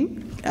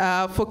waiting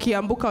for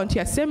Kiambu County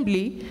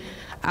Assembly,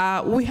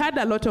 we had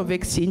a lot of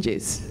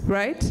exchanges,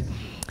 right?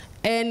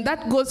 And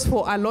that goes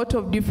for a lot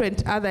of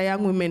different other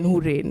young women who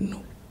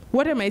ran.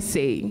 What am I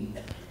saying?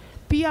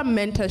 Peer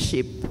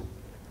mentorship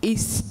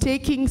is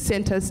taking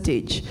center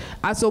stage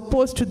as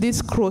opposed to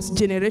this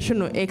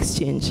cross-generational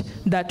exchange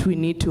that we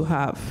need to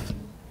have.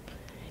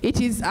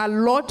 It is a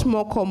lot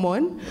more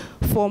common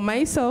for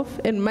myself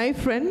and my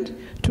friend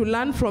to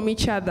learn from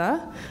each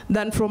other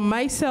than from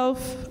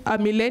myself, a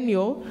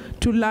millennial,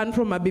 to learn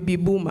from a baby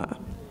boomer.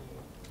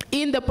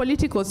 In the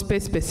political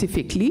space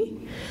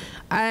specifically,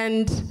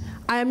 and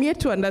I am yet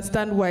to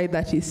understand why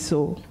that is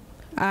so.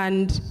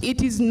 And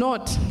it is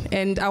not,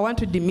 and I want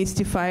to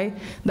demystify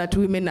that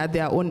women are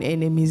their own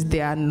enemies.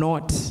 They are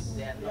not.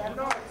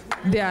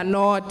 They are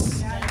not.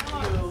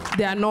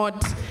 They are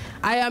not.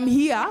 I am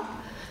here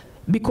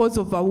because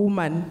of a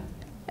woman.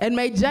 And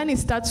my journey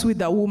starts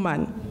with a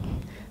woman.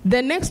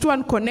 The next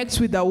one connects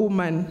with a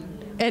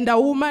woman, and a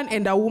woman,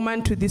 and a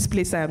woman to this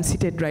place I am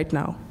seated right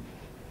now.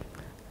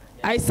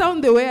 I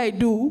sound the way I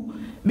do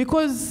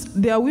because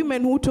there are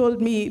women who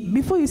told me,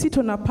 before you sit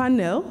on a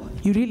panel,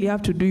 you really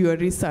have to do your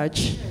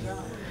research.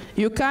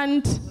 You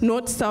can't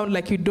not sound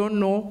like you don't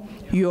know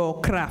your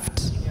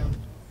craft.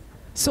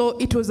 So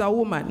it was a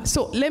woman.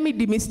 So let me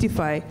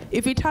demystify.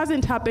 If it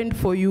hasn't happened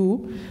for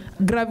you,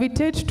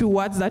 gravitate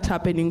towards that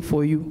happening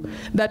for you.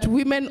 That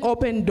women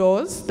open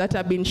doors that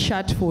have been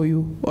shut for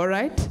you, all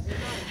right?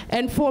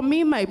 And for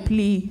me, my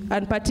plea,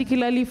 and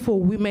particularly for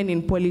women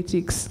in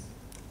politics,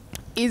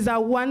 is a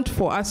want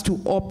for us to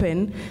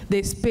open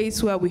the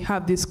space where we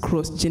have this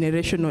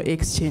cross-generational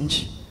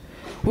exchange.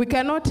 We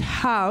cannot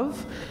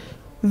have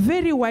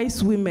very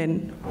wise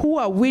women who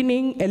are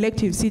winning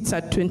elective seats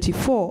at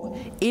 24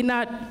 in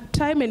a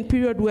time and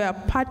period where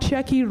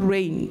patriarchy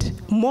reigned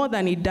more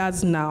than it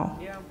does now.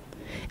 Yeah.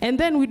 And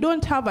then we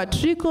don't have a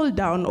trickle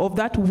down of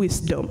that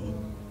wisdom.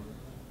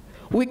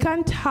 We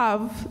can't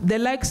have the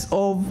likes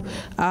of,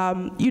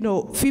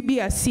 Phoebe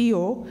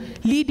Asio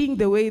leading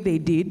the way they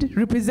did,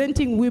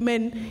 representing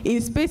women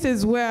in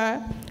spaces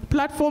where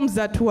platforms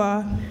that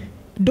were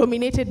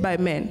dominated by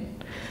men.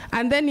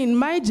 And then in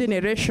my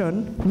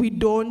generation, we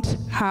don't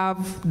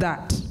have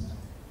that.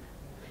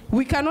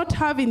 We cannot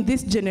have in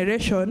this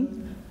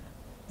generation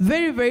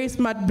very, very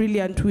smart,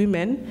 brilliant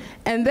women.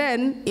 And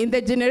then in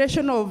the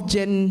generation of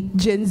Gen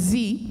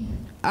Z,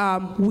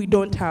 we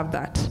don't have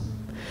that.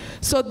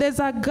 So there's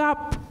a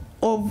gap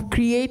of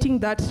creating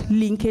that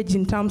linkage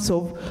in terms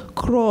of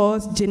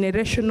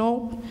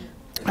cross-generational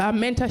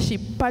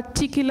mentorship,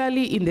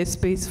 particularly in the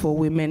space for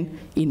women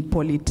in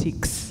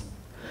politics.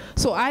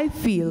 So I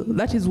feel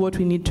that is what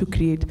we need to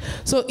create.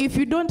 So if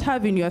you don't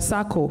have in your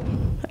circle,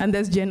 and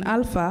there's Gen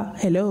Alpha,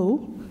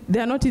 hello,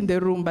 they're not in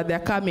the room, but they're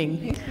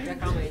coming. They're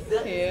coming.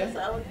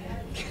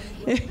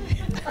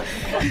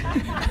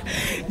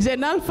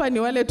 Gen Alpha ni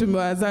wale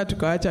tumewazaa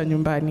tukaacha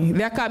nyumbani.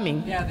 They're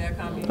coming. Yeah, they're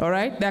coming. All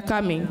right, they're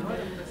coming.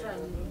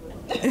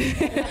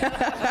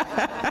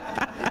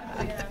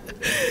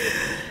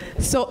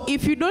 So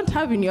if you don't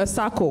have in your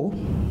circle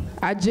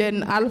a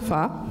Gen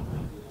Alpha,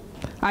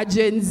 a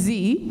Gen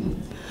Z,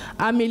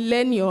 a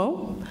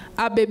millennial,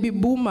 a baby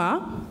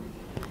boomer,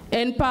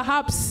 and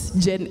perhaps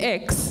Gen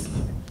X,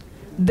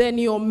 then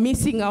you're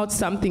missing out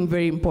something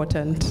very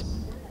important.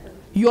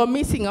 You're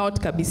missing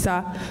out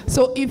kabisa.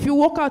 So if you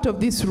walk out of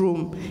this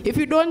room, if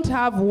you don't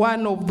have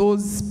one of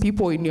those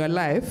people in your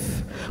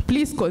life,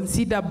 please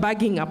consider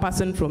bagging a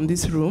person from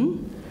this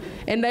room.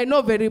 And I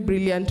know very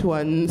brilliant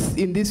ones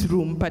in this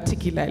room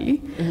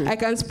particularly. I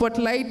can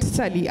spotlight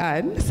Sally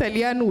Ann.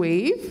 Sally Ann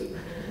wave.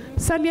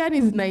 Sally Ann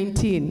is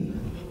 19.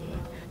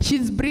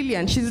 She's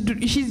brilliant.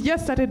 She's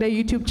just started a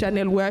YouTube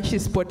channel where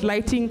she's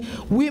spotlighting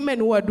women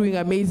who are doing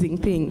amazing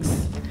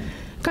things.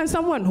 Can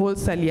someone hold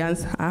Sally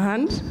Ann's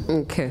hand?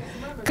 Okay.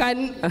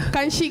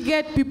 Can she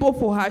get people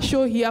for her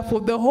show here for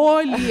the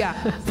whole year?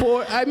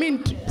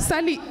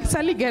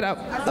 Sally, get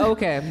up.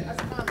 Okay.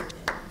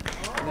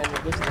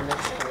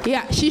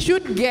 Yeah, she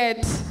should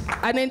get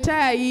an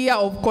entire year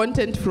of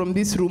content from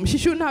this room. She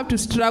shouldn't have to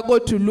struggle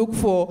to look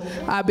for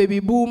a baby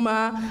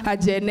boomer, a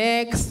Gen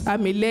X, a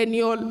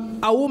millennial,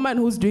 a woman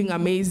who's doing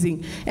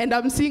amazing. And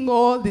I'm seeing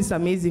all these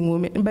amazing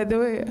women. And by the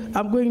way,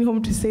 I'm going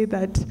home to say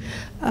that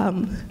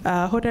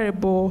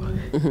Honorable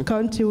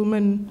County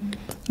Woman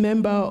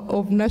Member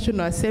of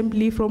National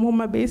Assembly from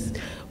Homa Bay,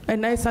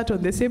 and I sat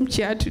on the same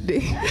chair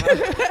today.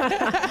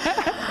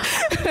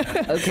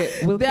 Okay,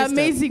 there are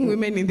amazing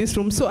women in this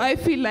room. So I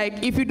feel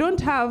like if you don't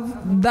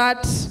have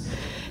that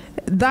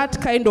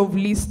kind of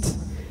list,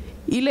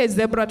 ile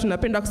zebra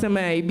tunapenda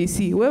kusema ya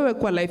ABC, wewe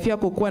kwa life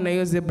yako kuwa na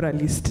hiyo zebra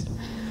list.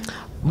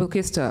 Well,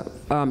 Kester,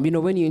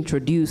 when you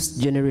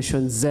introduced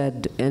Generation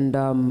Z and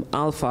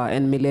Alpha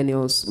and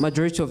Millennials,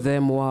 majority of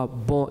them were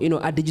born,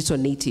 are digital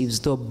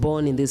natives. They were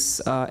born in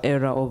this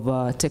era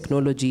of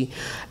technology.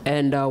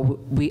 And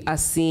we are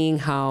seeing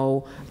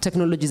how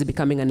technology is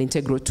becoming an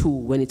integral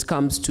tool when it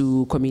comes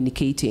to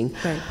communicating.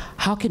 Right.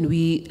 How can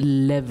we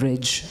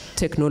leverage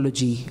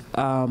technology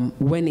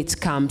when it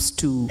comes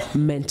to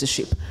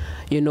mentorship?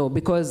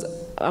 Because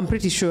I'm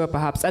pretty sure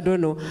perhaps, I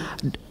don't know,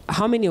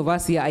 how many of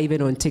us here are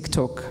even on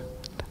TikTok?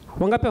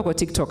 Wangapi wako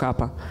TikTok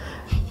hapa?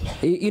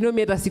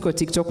 Mimi hata siko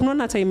TikTok.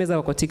 Unaona hata imeza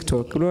wako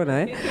TikTok.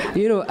 Unaona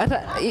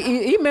hata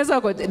imeza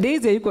wako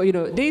Daisy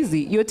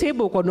Daisy, your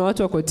table uko na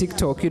watu wako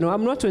TikTok.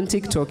 I'm not on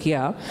TikTok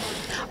here.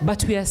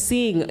 But we are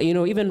seeing,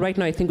 even right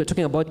now I think we're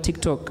talking about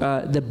TikTok,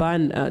 the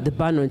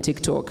ban on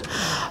TikTok.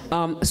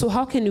 So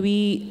how can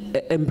we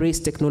embrace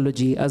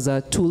technology as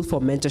a tool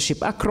for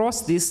mentorship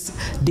across these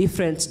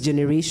different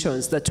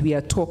generations that we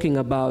are talking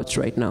about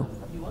right now?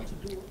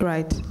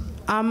 Right.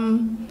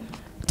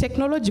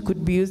 Technology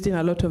could be used in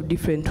a lot of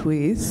different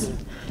ways,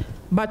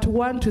 but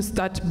one to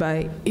start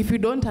by, if you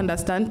don't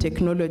understand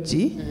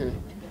technology,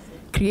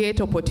 create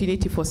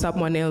opportunity for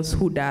someone else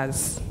who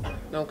does.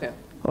 Okay.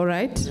 All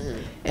right?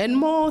 And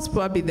most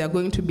probably they're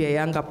going to be a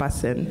younger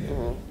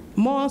person.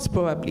 Most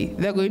probably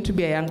they're going to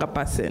be a younger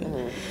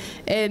person.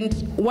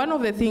 And one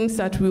of the things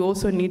that we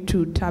also need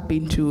to tap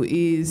into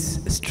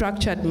is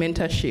structured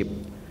mentorship.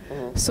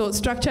 So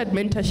structured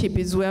mentorship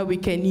is where we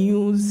can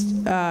use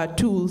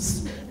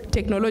tools,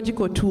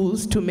 technological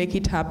tools, to make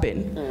it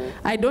happen.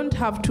 I don't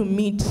have to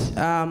meet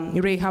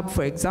Rahab,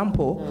 for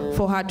example,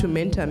 for her to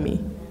mentor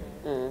me.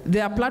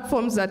 There are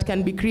platforms that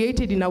can be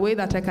created in a way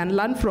that I can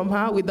learn from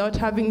her without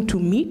having to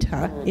meet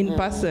her in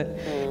person.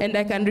 And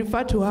I can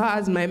refer to her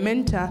as my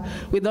mentor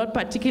without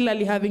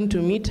particularly having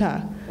to meet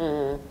her.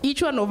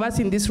 Each one of us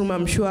in this room,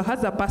 I'm sure,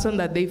 has a person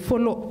that they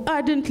follow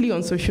ardently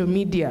on social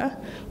media,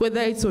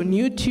 whether it's on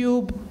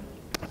YouTube,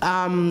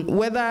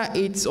 whether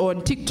it's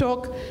on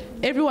TikTok.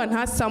 Everyone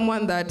has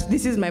someone that,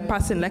 this is my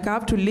person, like I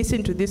have to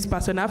listen to this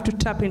person, I have to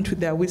tap into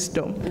their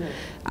wisdom.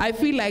 I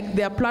feel like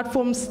there are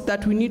platforms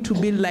that we need to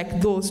build like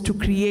those to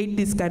create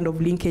this kind of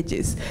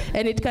linkages.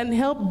 And it can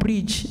help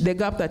bridge the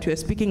gap that we're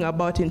speaking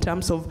about in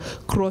terms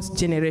of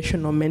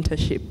cross-generational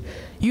mentorship.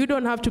 You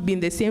don't have to be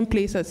in the same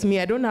place as me.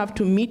 I don't have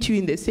to meet you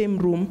in the same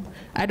room.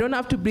 I don't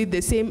have to breathe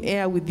the same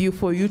air with you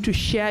for you to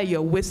share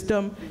your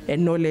wisdom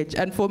and knowledge.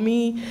 And for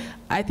me,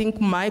 I think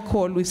my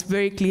call is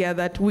very clear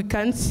that we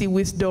can't see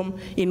wisdom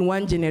in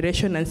one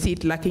generation and see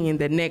it lacking in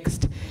the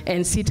next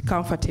and sit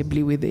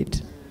comfortably with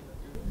it.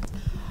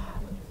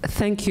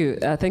 Thank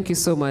you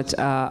so much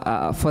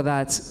for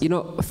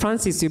that.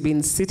 Francis, you've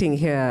been sitting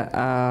here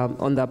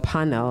on the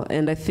panel,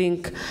 and I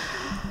think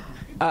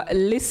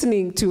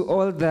listening to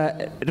all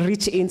the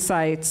rich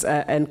insights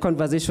and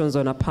conversations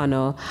on a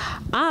panel,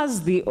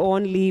 as the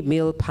only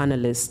male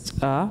panelist,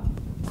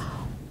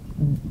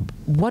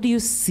 what do you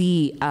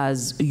see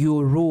as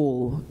your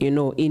role,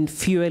 in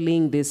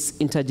fueling this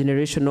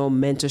intergenerational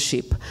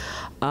mentorship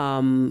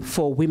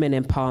for women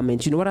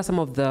empowerment? What are some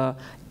of the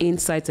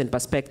insights and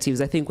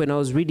perspectives? I think when I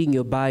was reading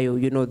your bio,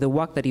 the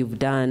work that you've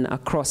done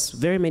across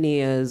very many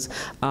years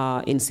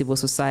in civil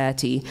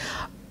society,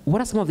 what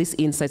are some of these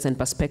insights and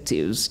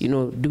perspectives,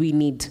 do we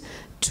need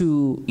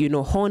to,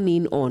 hone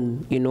in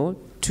on,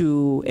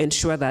 to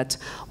ensure that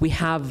we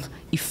have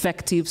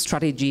effective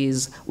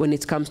strategies when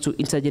it comes to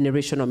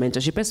intergenerational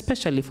mentorship,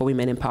 especially for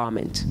women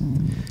empowerment?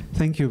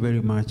 Thank you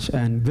very much,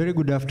 and very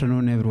good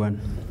afternoon,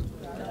 everyone.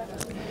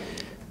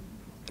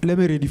 Let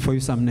me read for you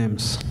some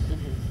names.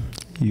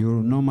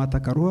 You know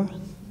Martha Karua?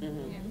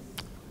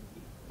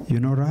 You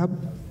know Rahab?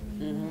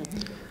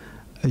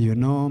 You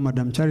know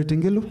Madam Charity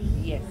Ngilu?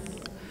 Yes.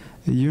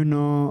 You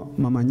know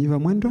Mama Nyiva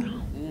Mwendwa?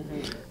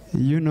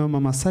 You know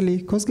Mama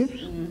Sally Kosge?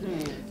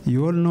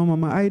 You all know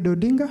Mama Aido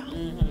Dinga?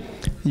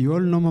 You all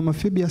know Mama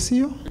Phoebe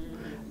Asio?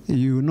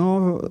 You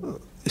know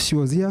she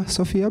was here,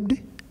 Sophie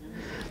Abdi?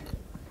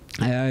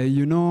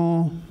 You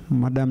know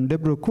Madam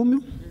Deborah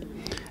Kumu?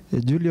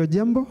 Julio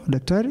Jambo,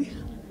 Daktari?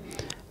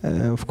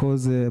 Of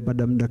course,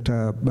 Madam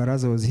Dr.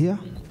 Baraza was here.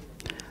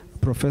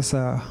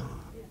 Professor...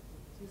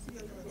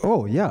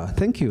 Oh, yeah,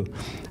 thank you.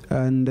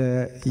 And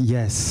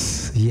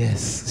yes,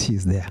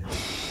 she's there.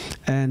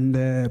 And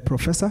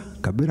Professor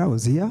Kabira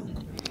was here.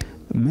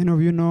 Many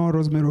of you know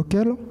Rosemary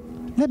Okello.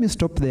 Let me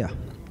stop there.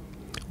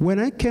 When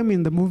I came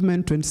in the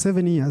movement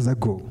 27 years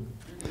ago,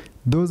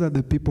 those are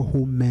the people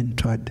who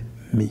mentored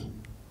me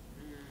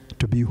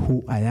to be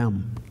who I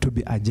am, to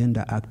be a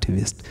gender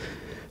activist,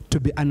 to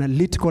be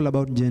analytical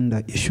about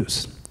gender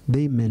issues.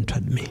 They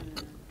mentored me.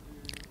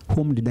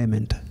 Whom did I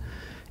mentor?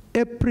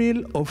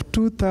 April of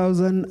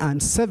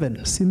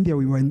 2007, Cynthia,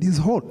 we were in this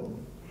hall.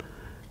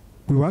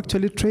 We were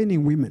actually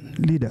training women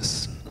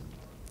leaders,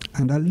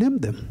 and I'll name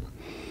them.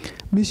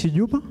 Miss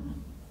Juma,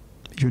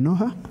 you know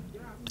her?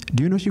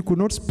 Do you know she could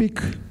not speak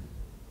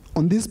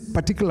on this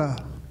particular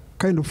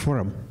kind of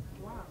forum?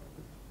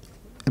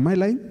 Am I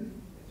lying?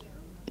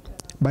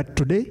 But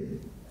today,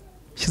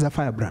 she's a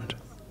firebrand.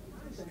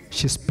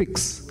 She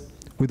speaks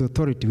with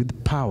authority,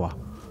 with power,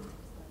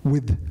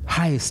 with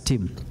high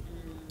esteem.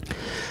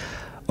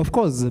 Of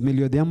course,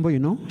 Emilio Diambo, you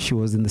know, she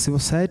was in the civil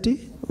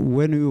society.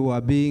 When we were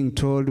being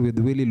told with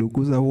Willie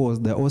Lukuza, who was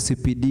the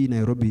OCPD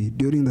Nairobi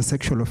during the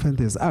Sexual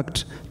Offences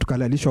Act,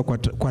 tukalalishwa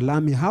kwa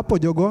lami hapo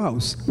Jogo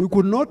House, we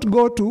could not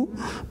go to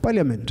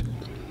Parliament.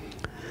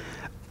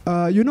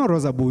 You know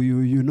Rosa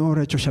Buyu, you know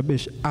Rachel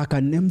Shabesh. I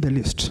can name the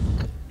list.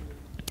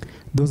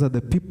 Those are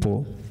the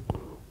people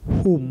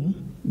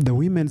whom the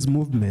women's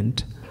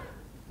movement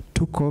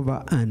took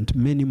over, and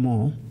many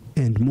more,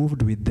 and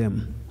moved with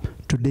them.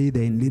 Today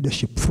they're in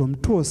leadership. From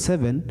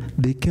 2007,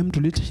 they came to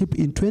leadership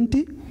in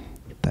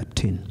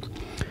 2013.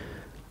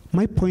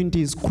 My point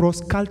is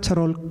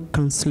cross-cultural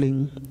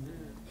counseling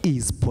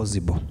is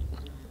possible.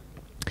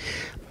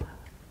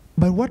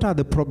 But what are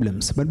the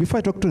problems? But before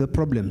I talk to the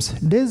problems,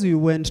 days we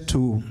went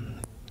to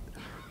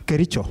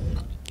Kericho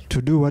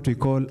to do what we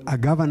call a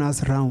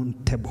governor's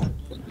round table.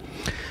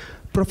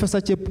 Professor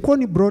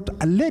Chepkwony brought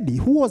a lady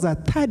who was a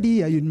third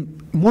year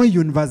in Moi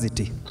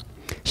University.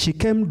 She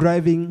came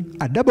driving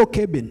a double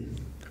cabin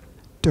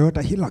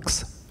Toyota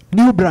Hilux,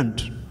 new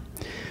brand.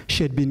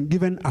 She had been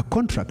given a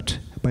contract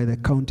by the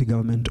county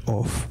government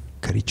of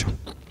Kericho.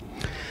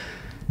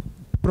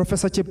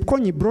 Professor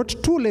Chepkwony brought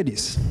two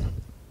ladies.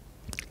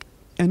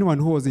 Anyone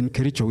who was in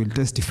Kericho will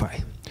testify,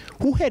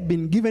 who had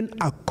been given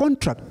a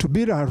contract to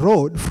build a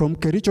road from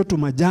Kericho to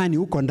Majani,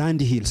 uko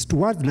Nandi Hills,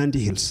 towards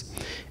Nandi Hills.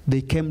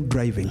 They came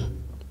driving.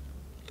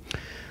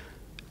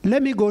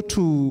 Let me go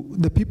to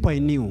the people I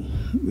knew.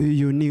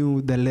 You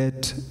knew the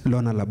late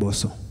Lona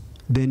Laboso.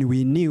 Then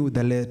we knew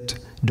the late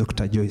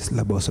Dr. Joyce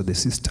Laboso, the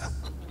sister.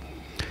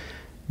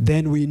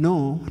 Then we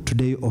know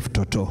today of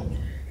Toto.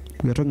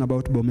 We are talking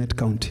about Bomet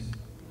County,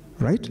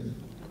 right?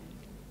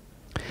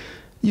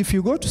 If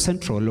you go to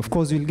Central, of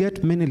course, you'll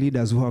get many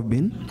leaders who have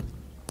been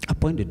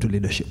appointed to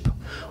leadership.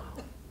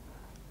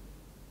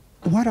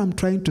 What I'm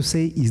trying to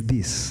say is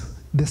this.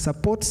 The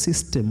support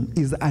system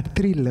is at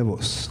 3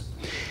 levels.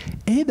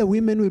 Either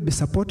women will be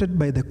supported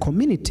by the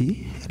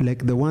community,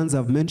 like the ones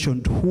I've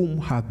mentioned, whom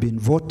have been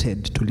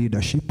voted to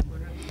leadership,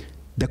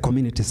 the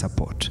community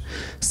support.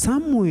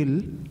 Some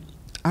will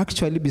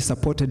actually be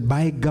supported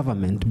by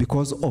government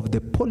because of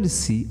the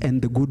policy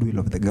and the goodwill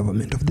of the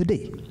government of the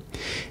day.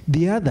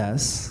 The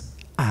others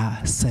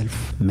are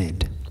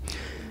self-made.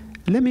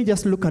 Let me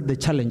just look at the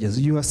challenges.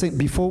 You were saying,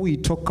 before we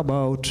talk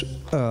about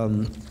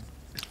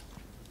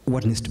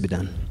what needs to be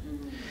done.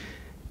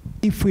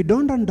 If we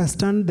don't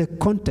understand the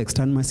context,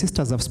 and my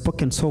sisters have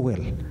spoken so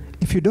well,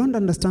 if you don't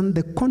understand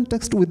the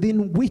context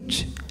within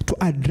which to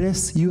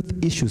address youth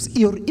issues,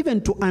 or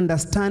even to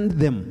understand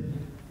them,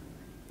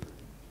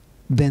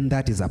 then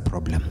that is a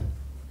problem.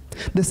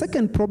 The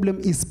second problem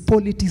is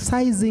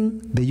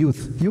politicizing the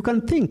youth. You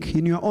can think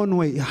in your own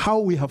way how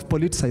we have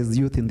politicized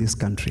youth in this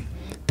country.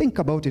 Think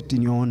about it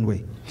in your own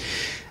way.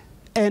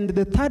 And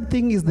the third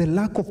thing is the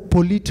lack of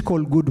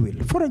political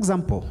goodwill. For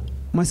example,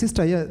 my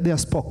sister here there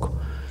spoke.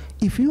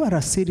 If you are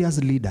a serious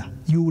leader,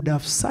 you would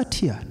have sat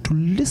here to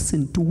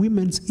listen to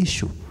women's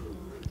issue,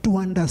 to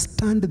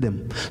understand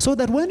them, so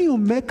that when you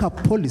make a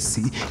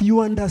policy,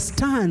 you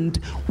understand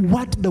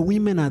what the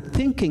women are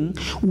thinking,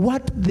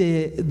 what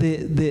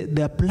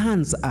their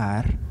plans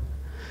are,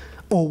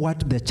 or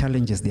what the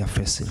challenges they are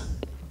facing.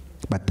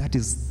 But that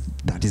is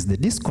the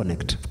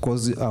disconnect,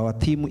 because our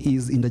theme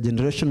is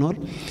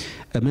intergenerational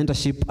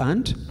mentorship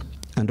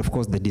and of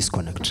course the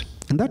disconnect.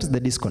 And that is the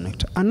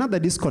disconnect. Another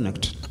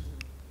disconnect.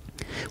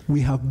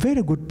 We have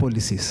very good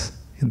policies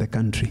in the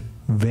country,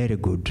 very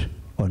good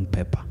on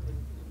paper.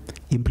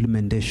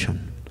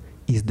 Implementation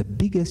is the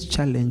biggest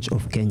challenge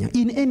of Kenya,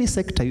 in any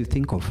sector you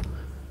think of.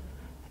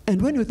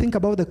 And when you think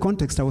about the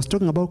context, I was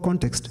talking about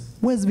context,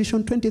 where's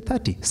Vision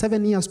 2030?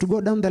 7 years to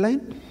go down the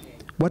line?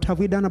 What have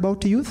we done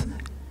about youth?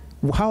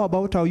 How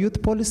about our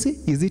youth policy?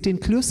 Is it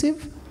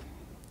inclusive?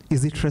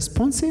 Is it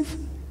responsive?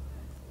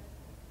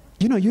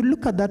 You know, you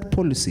look at that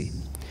policy,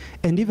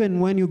 and even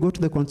when you go to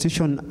the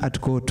Constitution,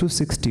 Article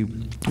 260,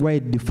 where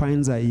it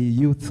defines a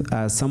youth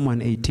as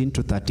someone 18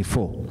 to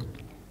 34,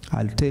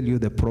 I'll tell you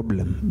the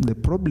problem. The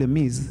problem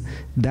is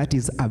that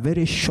is a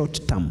very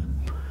short-term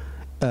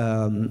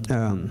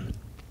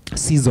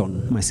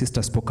season. My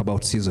sister spoke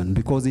about season,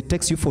 because it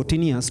takes you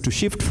 14 years to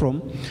shift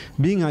from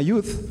being a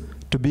youth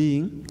to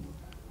being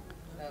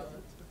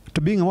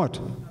a what?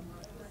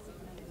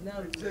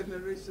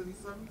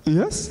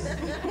 Yes?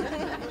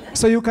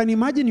 So you can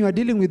imagine you are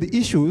dealing with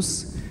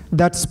issues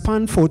that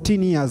span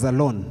 14 years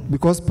alone,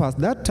 because past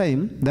that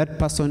time, that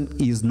person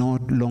is no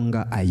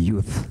longer a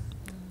youth.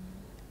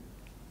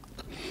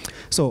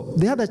 So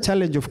the other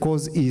challenge, of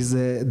course, is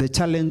the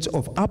challenge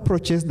of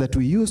approaches that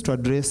we use to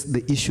address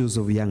the issues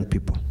of young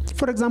people.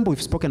 For example,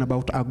 we've spoken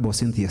about Agbo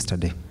Synth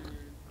yesterday,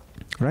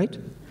 right?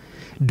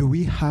 Do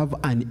we have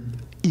an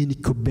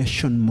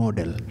incubation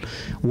model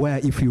where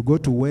if you go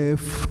to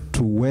WEF,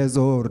 to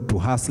WEZO, or to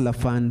Hustler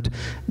Fund,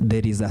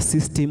 there is a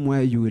system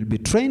where you will be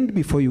trained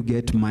before you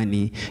get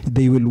money.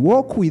 They will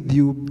walk with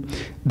you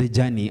the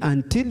journey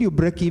until you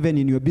break even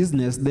in your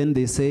business. Then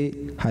they say,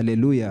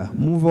 hallelujah,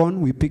 move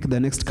on, we pick the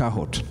next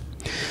cohort.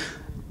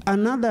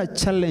 Another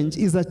challenge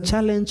is a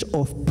challenge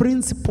of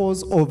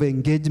principles of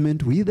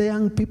engagement with the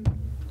young people.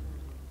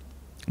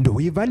 Do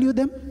we value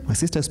them? My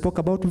sister spoke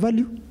about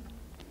value.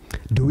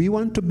 Do we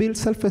want to build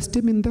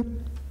self-esteem in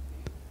them?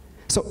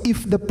 So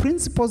if the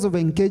principles of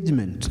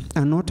engagement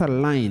are not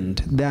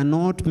aligned, they are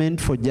not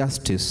meant for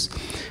justice.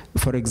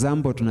 For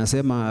example,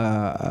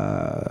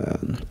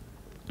 tunasema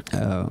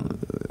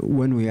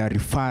when we are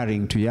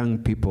referring to young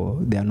people,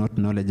 they are not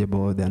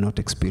knowledgeable, they are not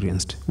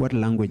experienced. What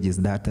language is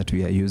that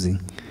we are using?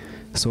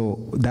 So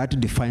that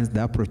defines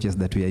the approaches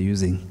that we are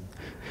using.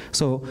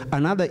 So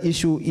another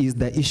issue is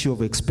the issue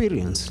of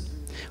experience,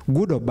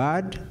 good or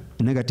bad,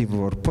 negative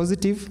or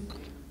positive.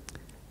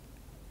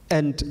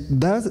 And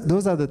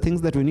those are the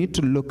things that we need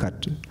to look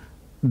at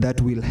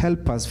that will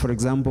help us, for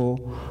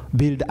example,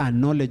 build a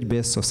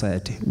knowledge-based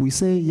society. We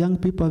say young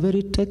people are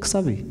very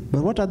tech-savvy,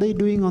 but what are they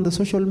doing on the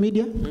social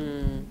media?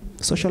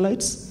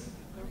 Socialites?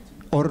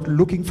 Or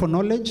looking for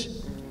knowledge?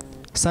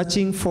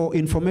 Searching for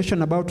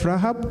information about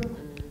Rahab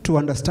to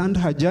understand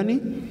her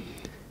journey,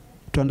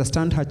 to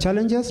understand her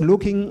challenges,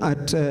 looking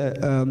at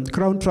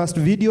Crown Trust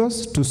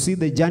videos to see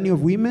the journey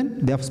of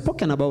women. They have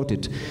spoken about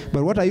it,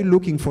 but what are you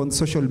looking for on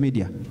social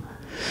media?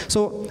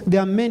 So there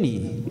are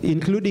many,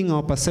 including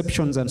our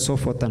perceptions and so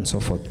forth and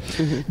so forth.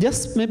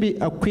 Just maybe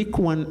a quick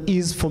one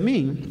is, for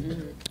me,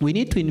 we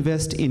need to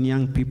invest in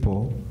young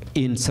people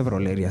in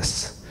several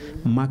areas.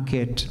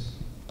 Market,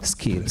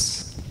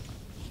 skills.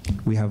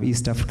 We have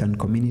East African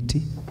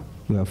community.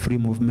 We have free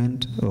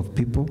movement of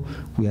people.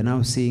 We are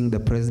now seeing the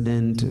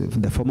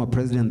president, the former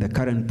president, the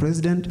current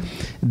president.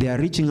 They are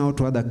reaching out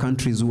to other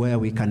countries where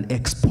we can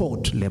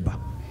export labor.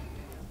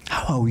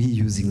 How are we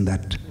using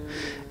that?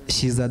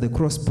 She's at the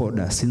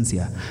cross-border,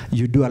 Cynthia.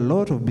 You do a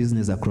lot of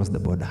business across the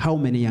border. How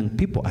many young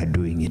people are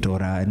doing it,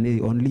 or are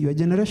only your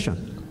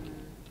generation?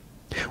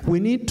 We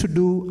need to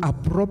do a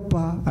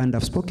proper, and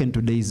I've spoken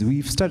to Daisy,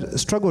 we've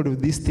struggled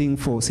with this thing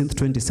since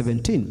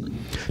 2017,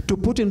 to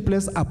put in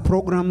place a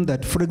program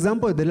that, for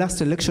example, the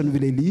last election,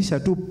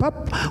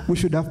 we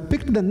should have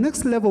picked the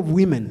next level of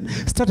women,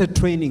 started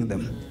training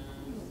them,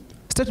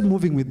 started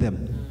moving with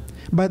them.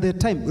 By the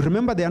time,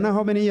 remember there are now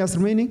how many years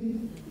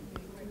remaining?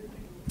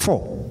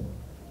 4.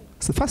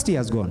 So the first year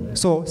is gone.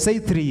 So say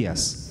 3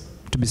 years,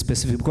 to be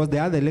specific, because the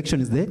other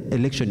election is the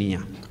election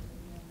year.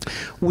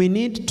 We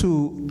need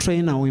to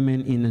train our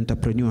women in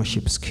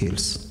entrepreneurship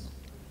skills,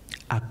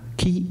 a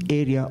key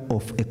area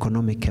of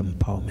economic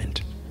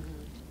empowerment.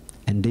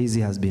 And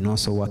Daisy has been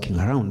also working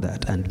around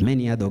that, and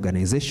many other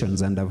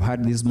organizations, and I've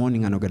heard this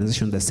morning an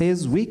organization that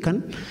says we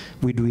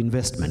do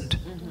investment.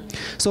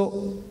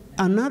 So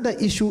another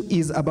issue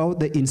is about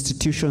the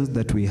institutions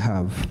that we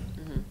have.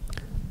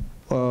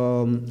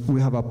 We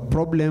have a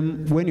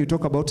problem. When you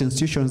talk about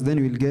institutions, then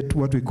we'll get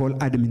what we call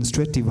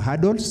administrative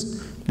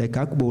hurdles, like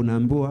Akbo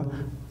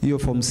Unambua, you're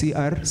from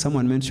CR,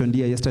 someone mentioned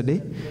here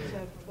yesterday.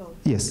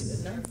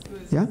 Yes.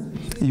 Yeah?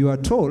 You are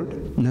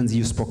told, Nancy,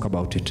 you spoke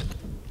about it.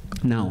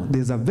 Now,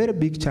 there's a very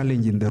big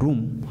challenge in the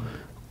room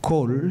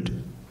called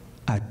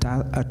a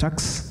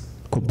tax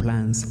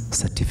compliance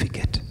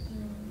certificate.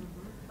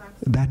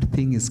 That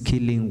thing is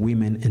killing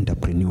women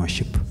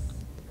entrepreneurship.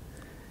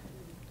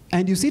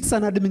 And you see, it's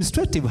an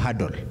administrative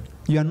hurdle.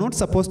 You are not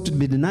supposed to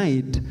be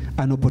denied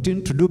an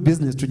opportunity to do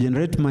business, to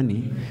generate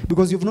money,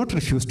 because you've not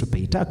refused to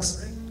pay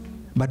tax.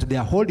 But they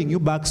are holding you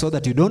back so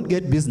that you don't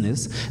get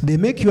business. They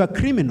make you a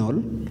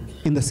criminal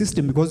in the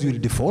system because you will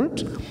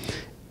default.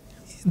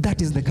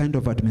 That is the kind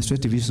of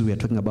administrative issues we are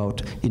talking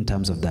about in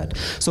terms of that.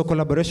 So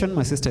collaboration,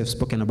 my sister has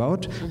spoken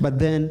about, but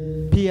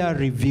then peer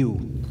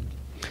review.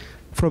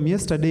 From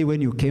yesterday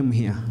when you came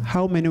here,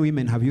 how many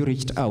women have you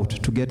reached out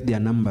to get their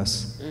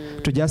numbers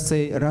to just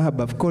say,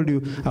 Rahab, I've called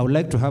you, I would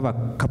like to have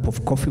a cup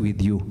of coffee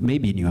with you,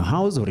 maybe in your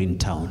house or in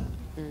town.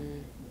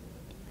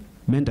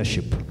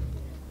 Mentorship.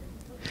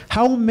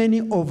 How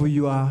many of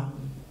your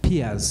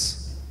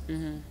peers,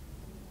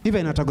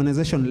 even at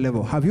organization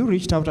level, have you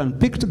reached out and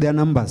picked their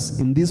numbers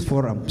in this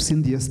forum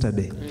since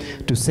yesterday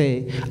to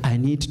say, I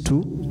need to,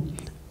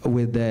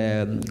 with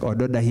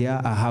Ododa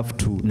here, I have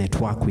to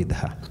network with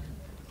her?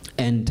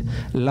 And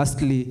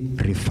lastly,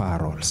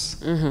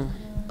 referrals.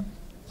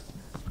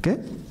 Okay?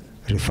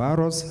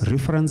 Referrals,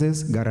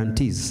 references,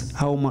 guarantees.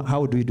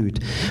 How do we do it?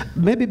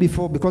 Maybe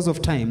before, because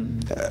of time,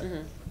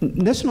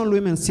 National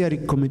Women's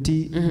Steering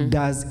Committee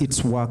does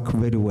its work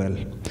very well,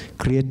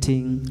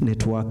 creating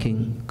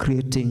networking,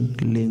 creating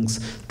links,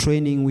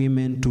 training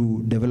women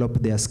to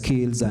develop their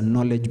skills and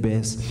knowledge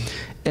base.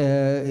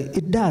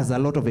 It does a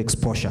lot of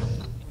exposure,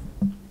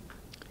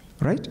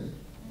 right?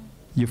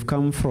 You've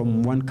come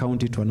from one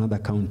county to another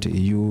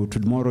county.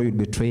 Tomorrow you'll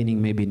be training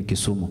maybe in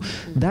Kisumu.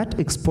 That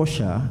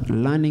exposure,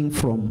 learning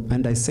from,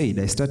 and I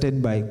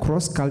started by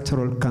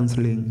cross-cultural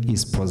counseling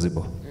is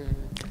possible.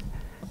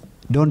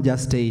 Don't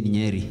just stay in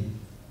Nyeri.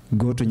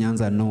 Go to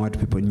Nyanza and know what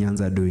people in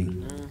Nyanza are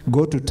doing.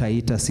 Go to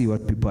Taita, see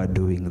what people are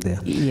doing there.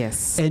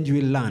 Yes. And you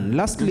will learn.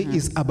 Lastly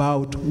is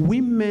about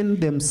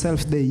women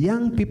themselves. The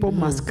young people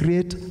must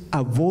create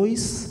a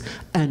voice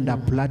and a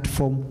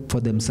platform for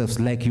themselves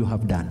like you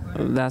have done.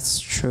 That's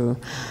true.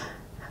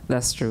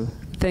 That's true.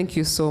 Thank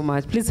you so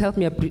much. Please help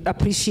me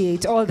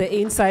appreciate all the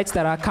insights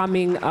that are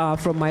coming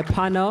from my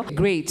panel.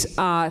 Great.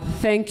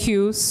 Thank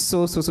you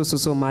so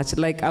much.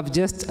 Like, I've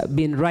just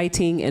been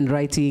writing and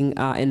writing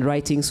and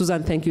writing.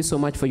 Susan, thank you so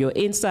much for your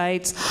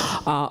insights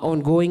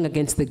on going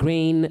against the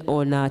grain,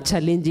 on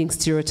challenging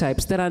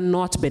stereotypes that are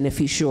not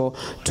beneficial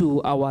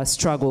to our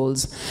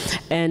struggles.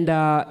 And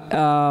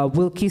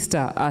Will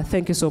Kista,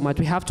 thank you so much.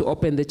 We have to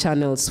open the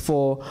channels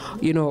for,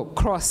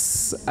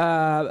 cross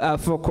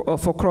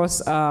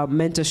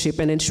mentorship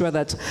and ensure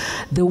that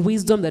the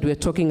wisdom that we're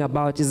talking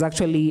about is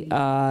actually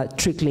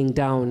trickling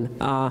down.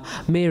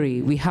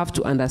 Mary, we have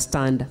to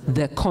understand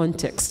the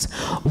context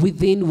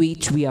within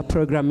which we are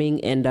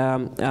programming and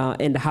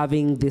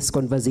having this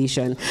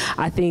conversation.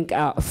 I think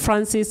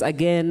Francis,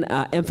 again,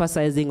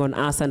 emphasizing on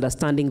us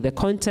understanding the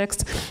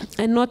context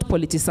and not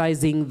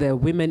politicizing the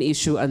women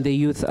issue and the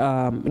youth,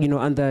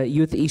 and the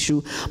youth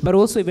issue, but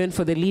also even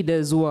for the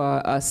leaders who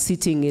are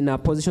sitting in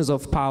positions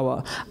of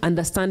power,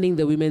 understanding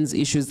the women's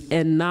issues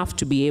enough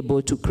to be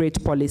able to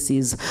create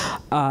policies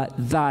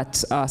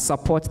that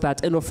support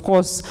that. And of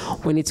course,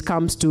 when it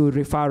comes to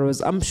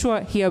referrals, I'm sure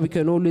here we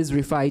can always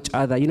refer each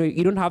other.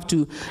 You don't have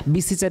to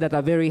be seated at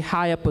a very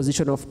higher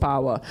position of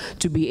power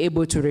to be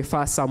able to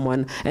refer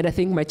someone. And I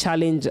think my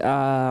challenge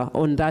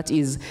on that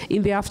is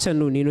in the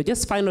afternoon,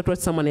 just find out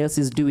what someone else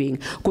is doing,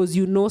 because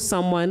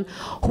someone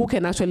who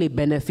can actually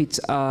benefit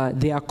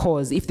their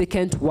cause if they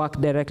can't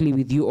work directly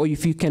with you or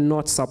if you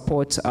cannot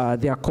support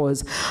their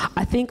cause.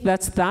 I think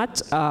that's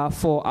that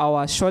for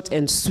our short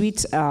and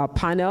sweet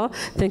panel.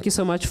 Thank you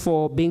so much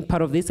for being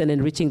part of this and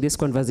enriching these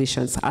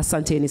conversations.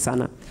 Asanteni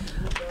sana.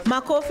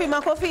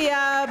 Makofi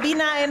ya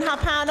Bina and her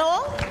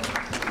panel.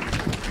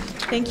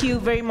 Thank you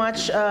very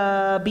much,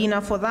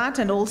 Bina, for that,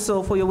 and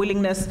also for your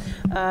willingness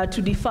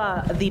to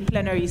defer the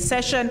plenary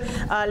session.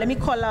 Let me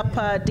call up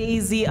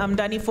Daisy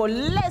Amdani for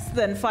less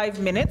than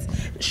 5 minutes.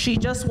 She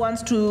just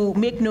wants to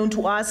make known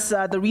to us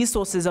the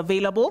resources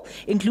available,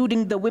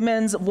 including the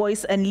Women's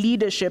Voice and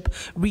Leadership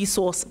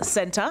Resource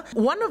Center.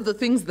 One of the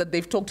things that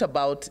they've talked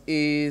about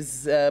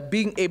is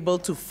being able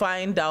to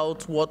find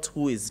out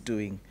who is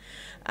doing.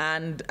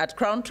 And at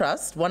Crown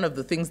Trust, one of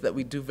the things that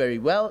we do very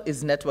well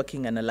is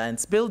networking and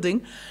alliance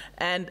building.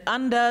 And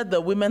under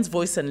the Women's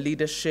Voice and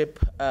Leadership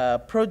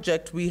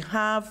project, we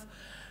have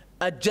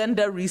a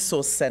Gender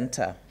Resource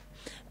Center.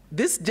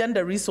 This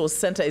Gender Resource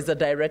Center is a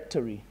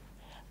directory.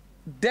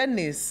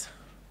 Dennis,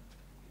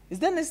 is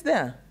Dennis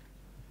there?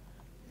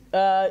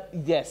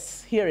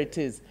 Yes, here it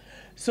is.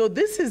 So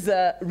this is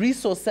a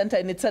resource center,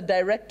 and it's a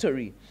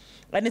directory.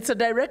 And it's a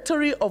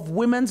directory of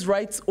women's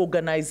rights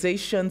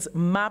organizations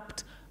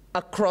mapped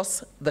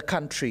across the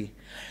country.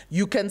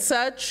 You can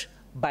search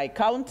by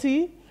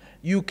county,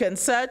 you can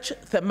search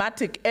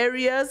thematic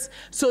areas.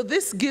 So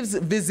this gives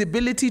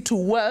visibility to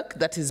work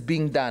that is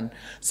being done.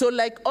 So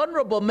like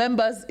honorable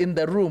members in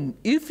the room,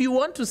 if you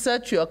want to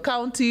search your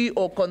county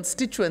or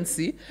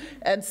constituency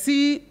and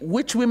see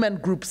which women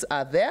groups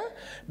are there,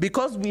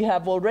 because we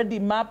have already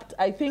mapped,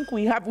 I think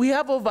we have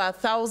over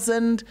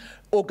 1,000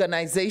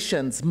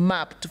 organizations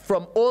mapped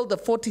from all the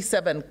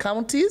 47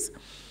 counties.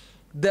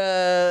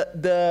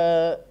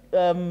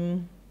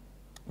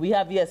 We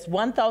have, yes,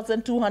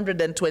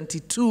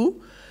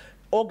 1,222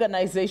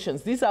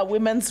 organizations. These are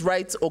women's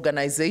rights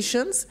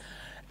organizations.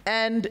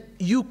 And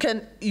you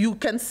can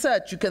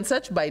search. You can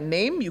search by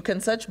name, you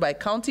can search by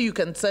county, you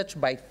can search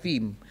by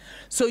theme.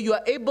 So you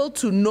are able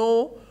to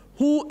know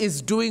who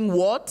is doing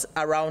what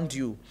around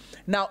you.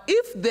 Now,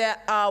 if there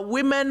are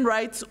women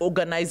rights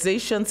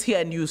organizations here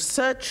and you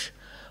search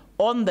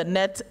on the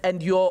net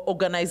and your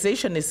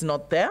organization is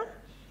not there,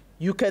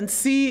 you can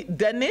see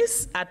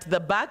Dennis at the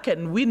back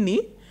and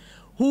Winnie,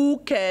 who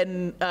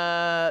can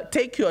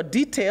take your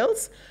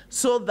details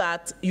so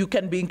that you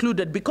can be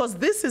included, because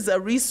this is a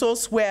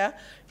resource where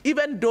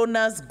even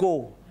donors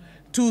go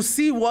to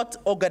see what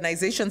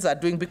organizations are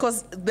doing,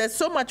 because there's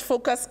so much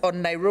focus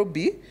on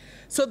Nairobi,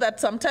 so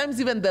that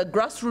sometimes even the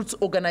grassroots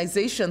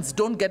organizations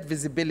don't get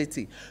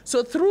visibility.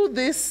 So through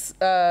this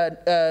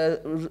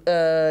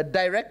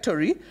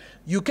directory,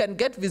 you can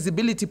get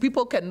visibility.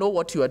 People can know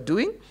what you are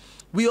doing.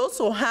 We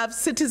also have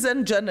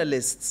citizen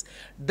journalists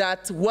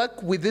that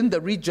work within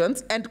the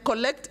regions and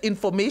collect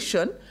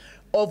information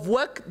of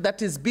work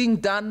that is being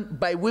done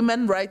by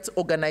women rights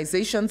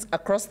organizations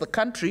across the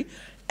country.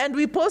 And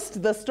we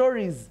post the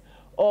stories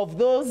of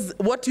those,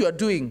 what you are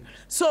doing.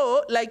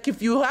 So, like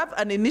if you have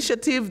an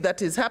initiative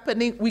that is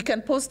happening, we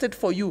can post it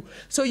for you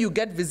so you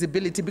get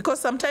visibility, because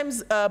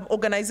sometimes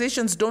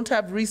organizations don't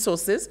have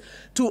resources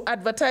to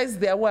advertise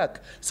their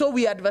work. So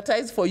we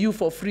advertise for you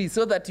for free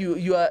so that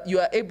you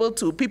are able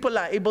to, people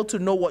are able to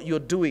know what you're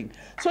doing.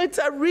 So it's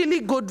a really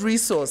good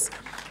resource.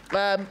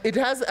 It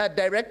has a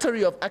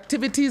directory of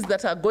activities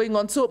that are going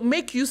on, so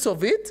make use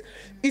of it.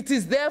 It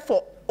is there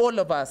for all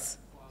of us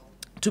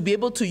to be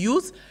able to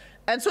use.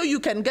 And so you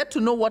can get to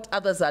know what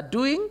others are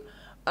doing.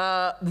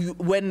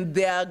 When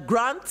there are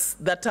grants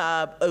that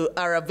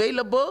are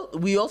available,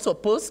 we also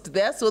post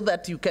there so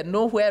that you can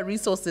know where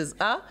resources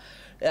are.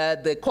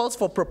 The calls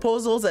for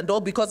proposals and all,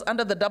 because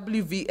under the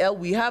WVL,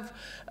 we have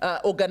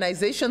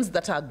organizations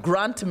that are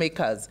grant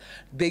makers.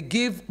 They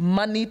give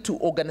money to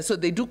organize, so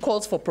they do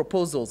calls for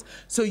proposals.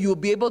 So you'll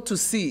be able to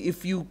see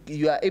if you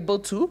are able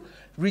to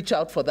reach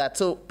out for that.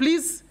 So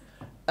please,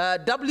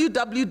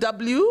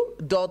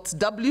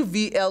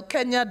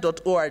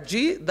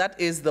 www.wvlkenya.org, that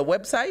is the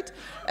website.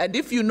 And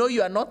if you know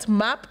you are not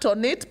mapped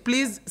on it,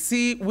 please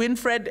see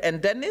Winfred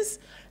and Dennis,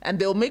 and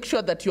they'll make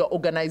sure that your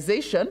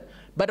organization,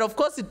 but of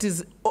course it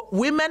is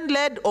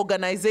women-led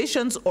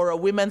organizations or a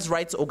women's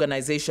rights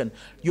organization.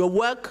 Your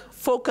work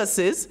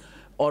focuses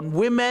on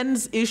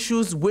women's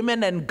issues,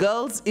 women and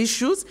girls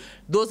issues.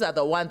 Those are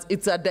the ones.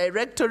 It's a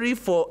directory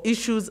for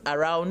issues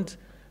around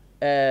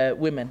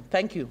women.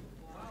 Thank you.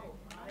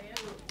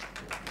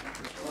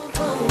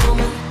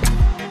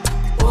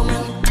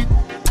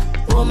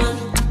 Woman,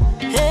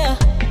 yeah,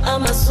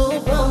 I'm a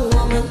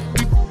superwoman,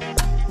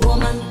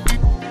 woman.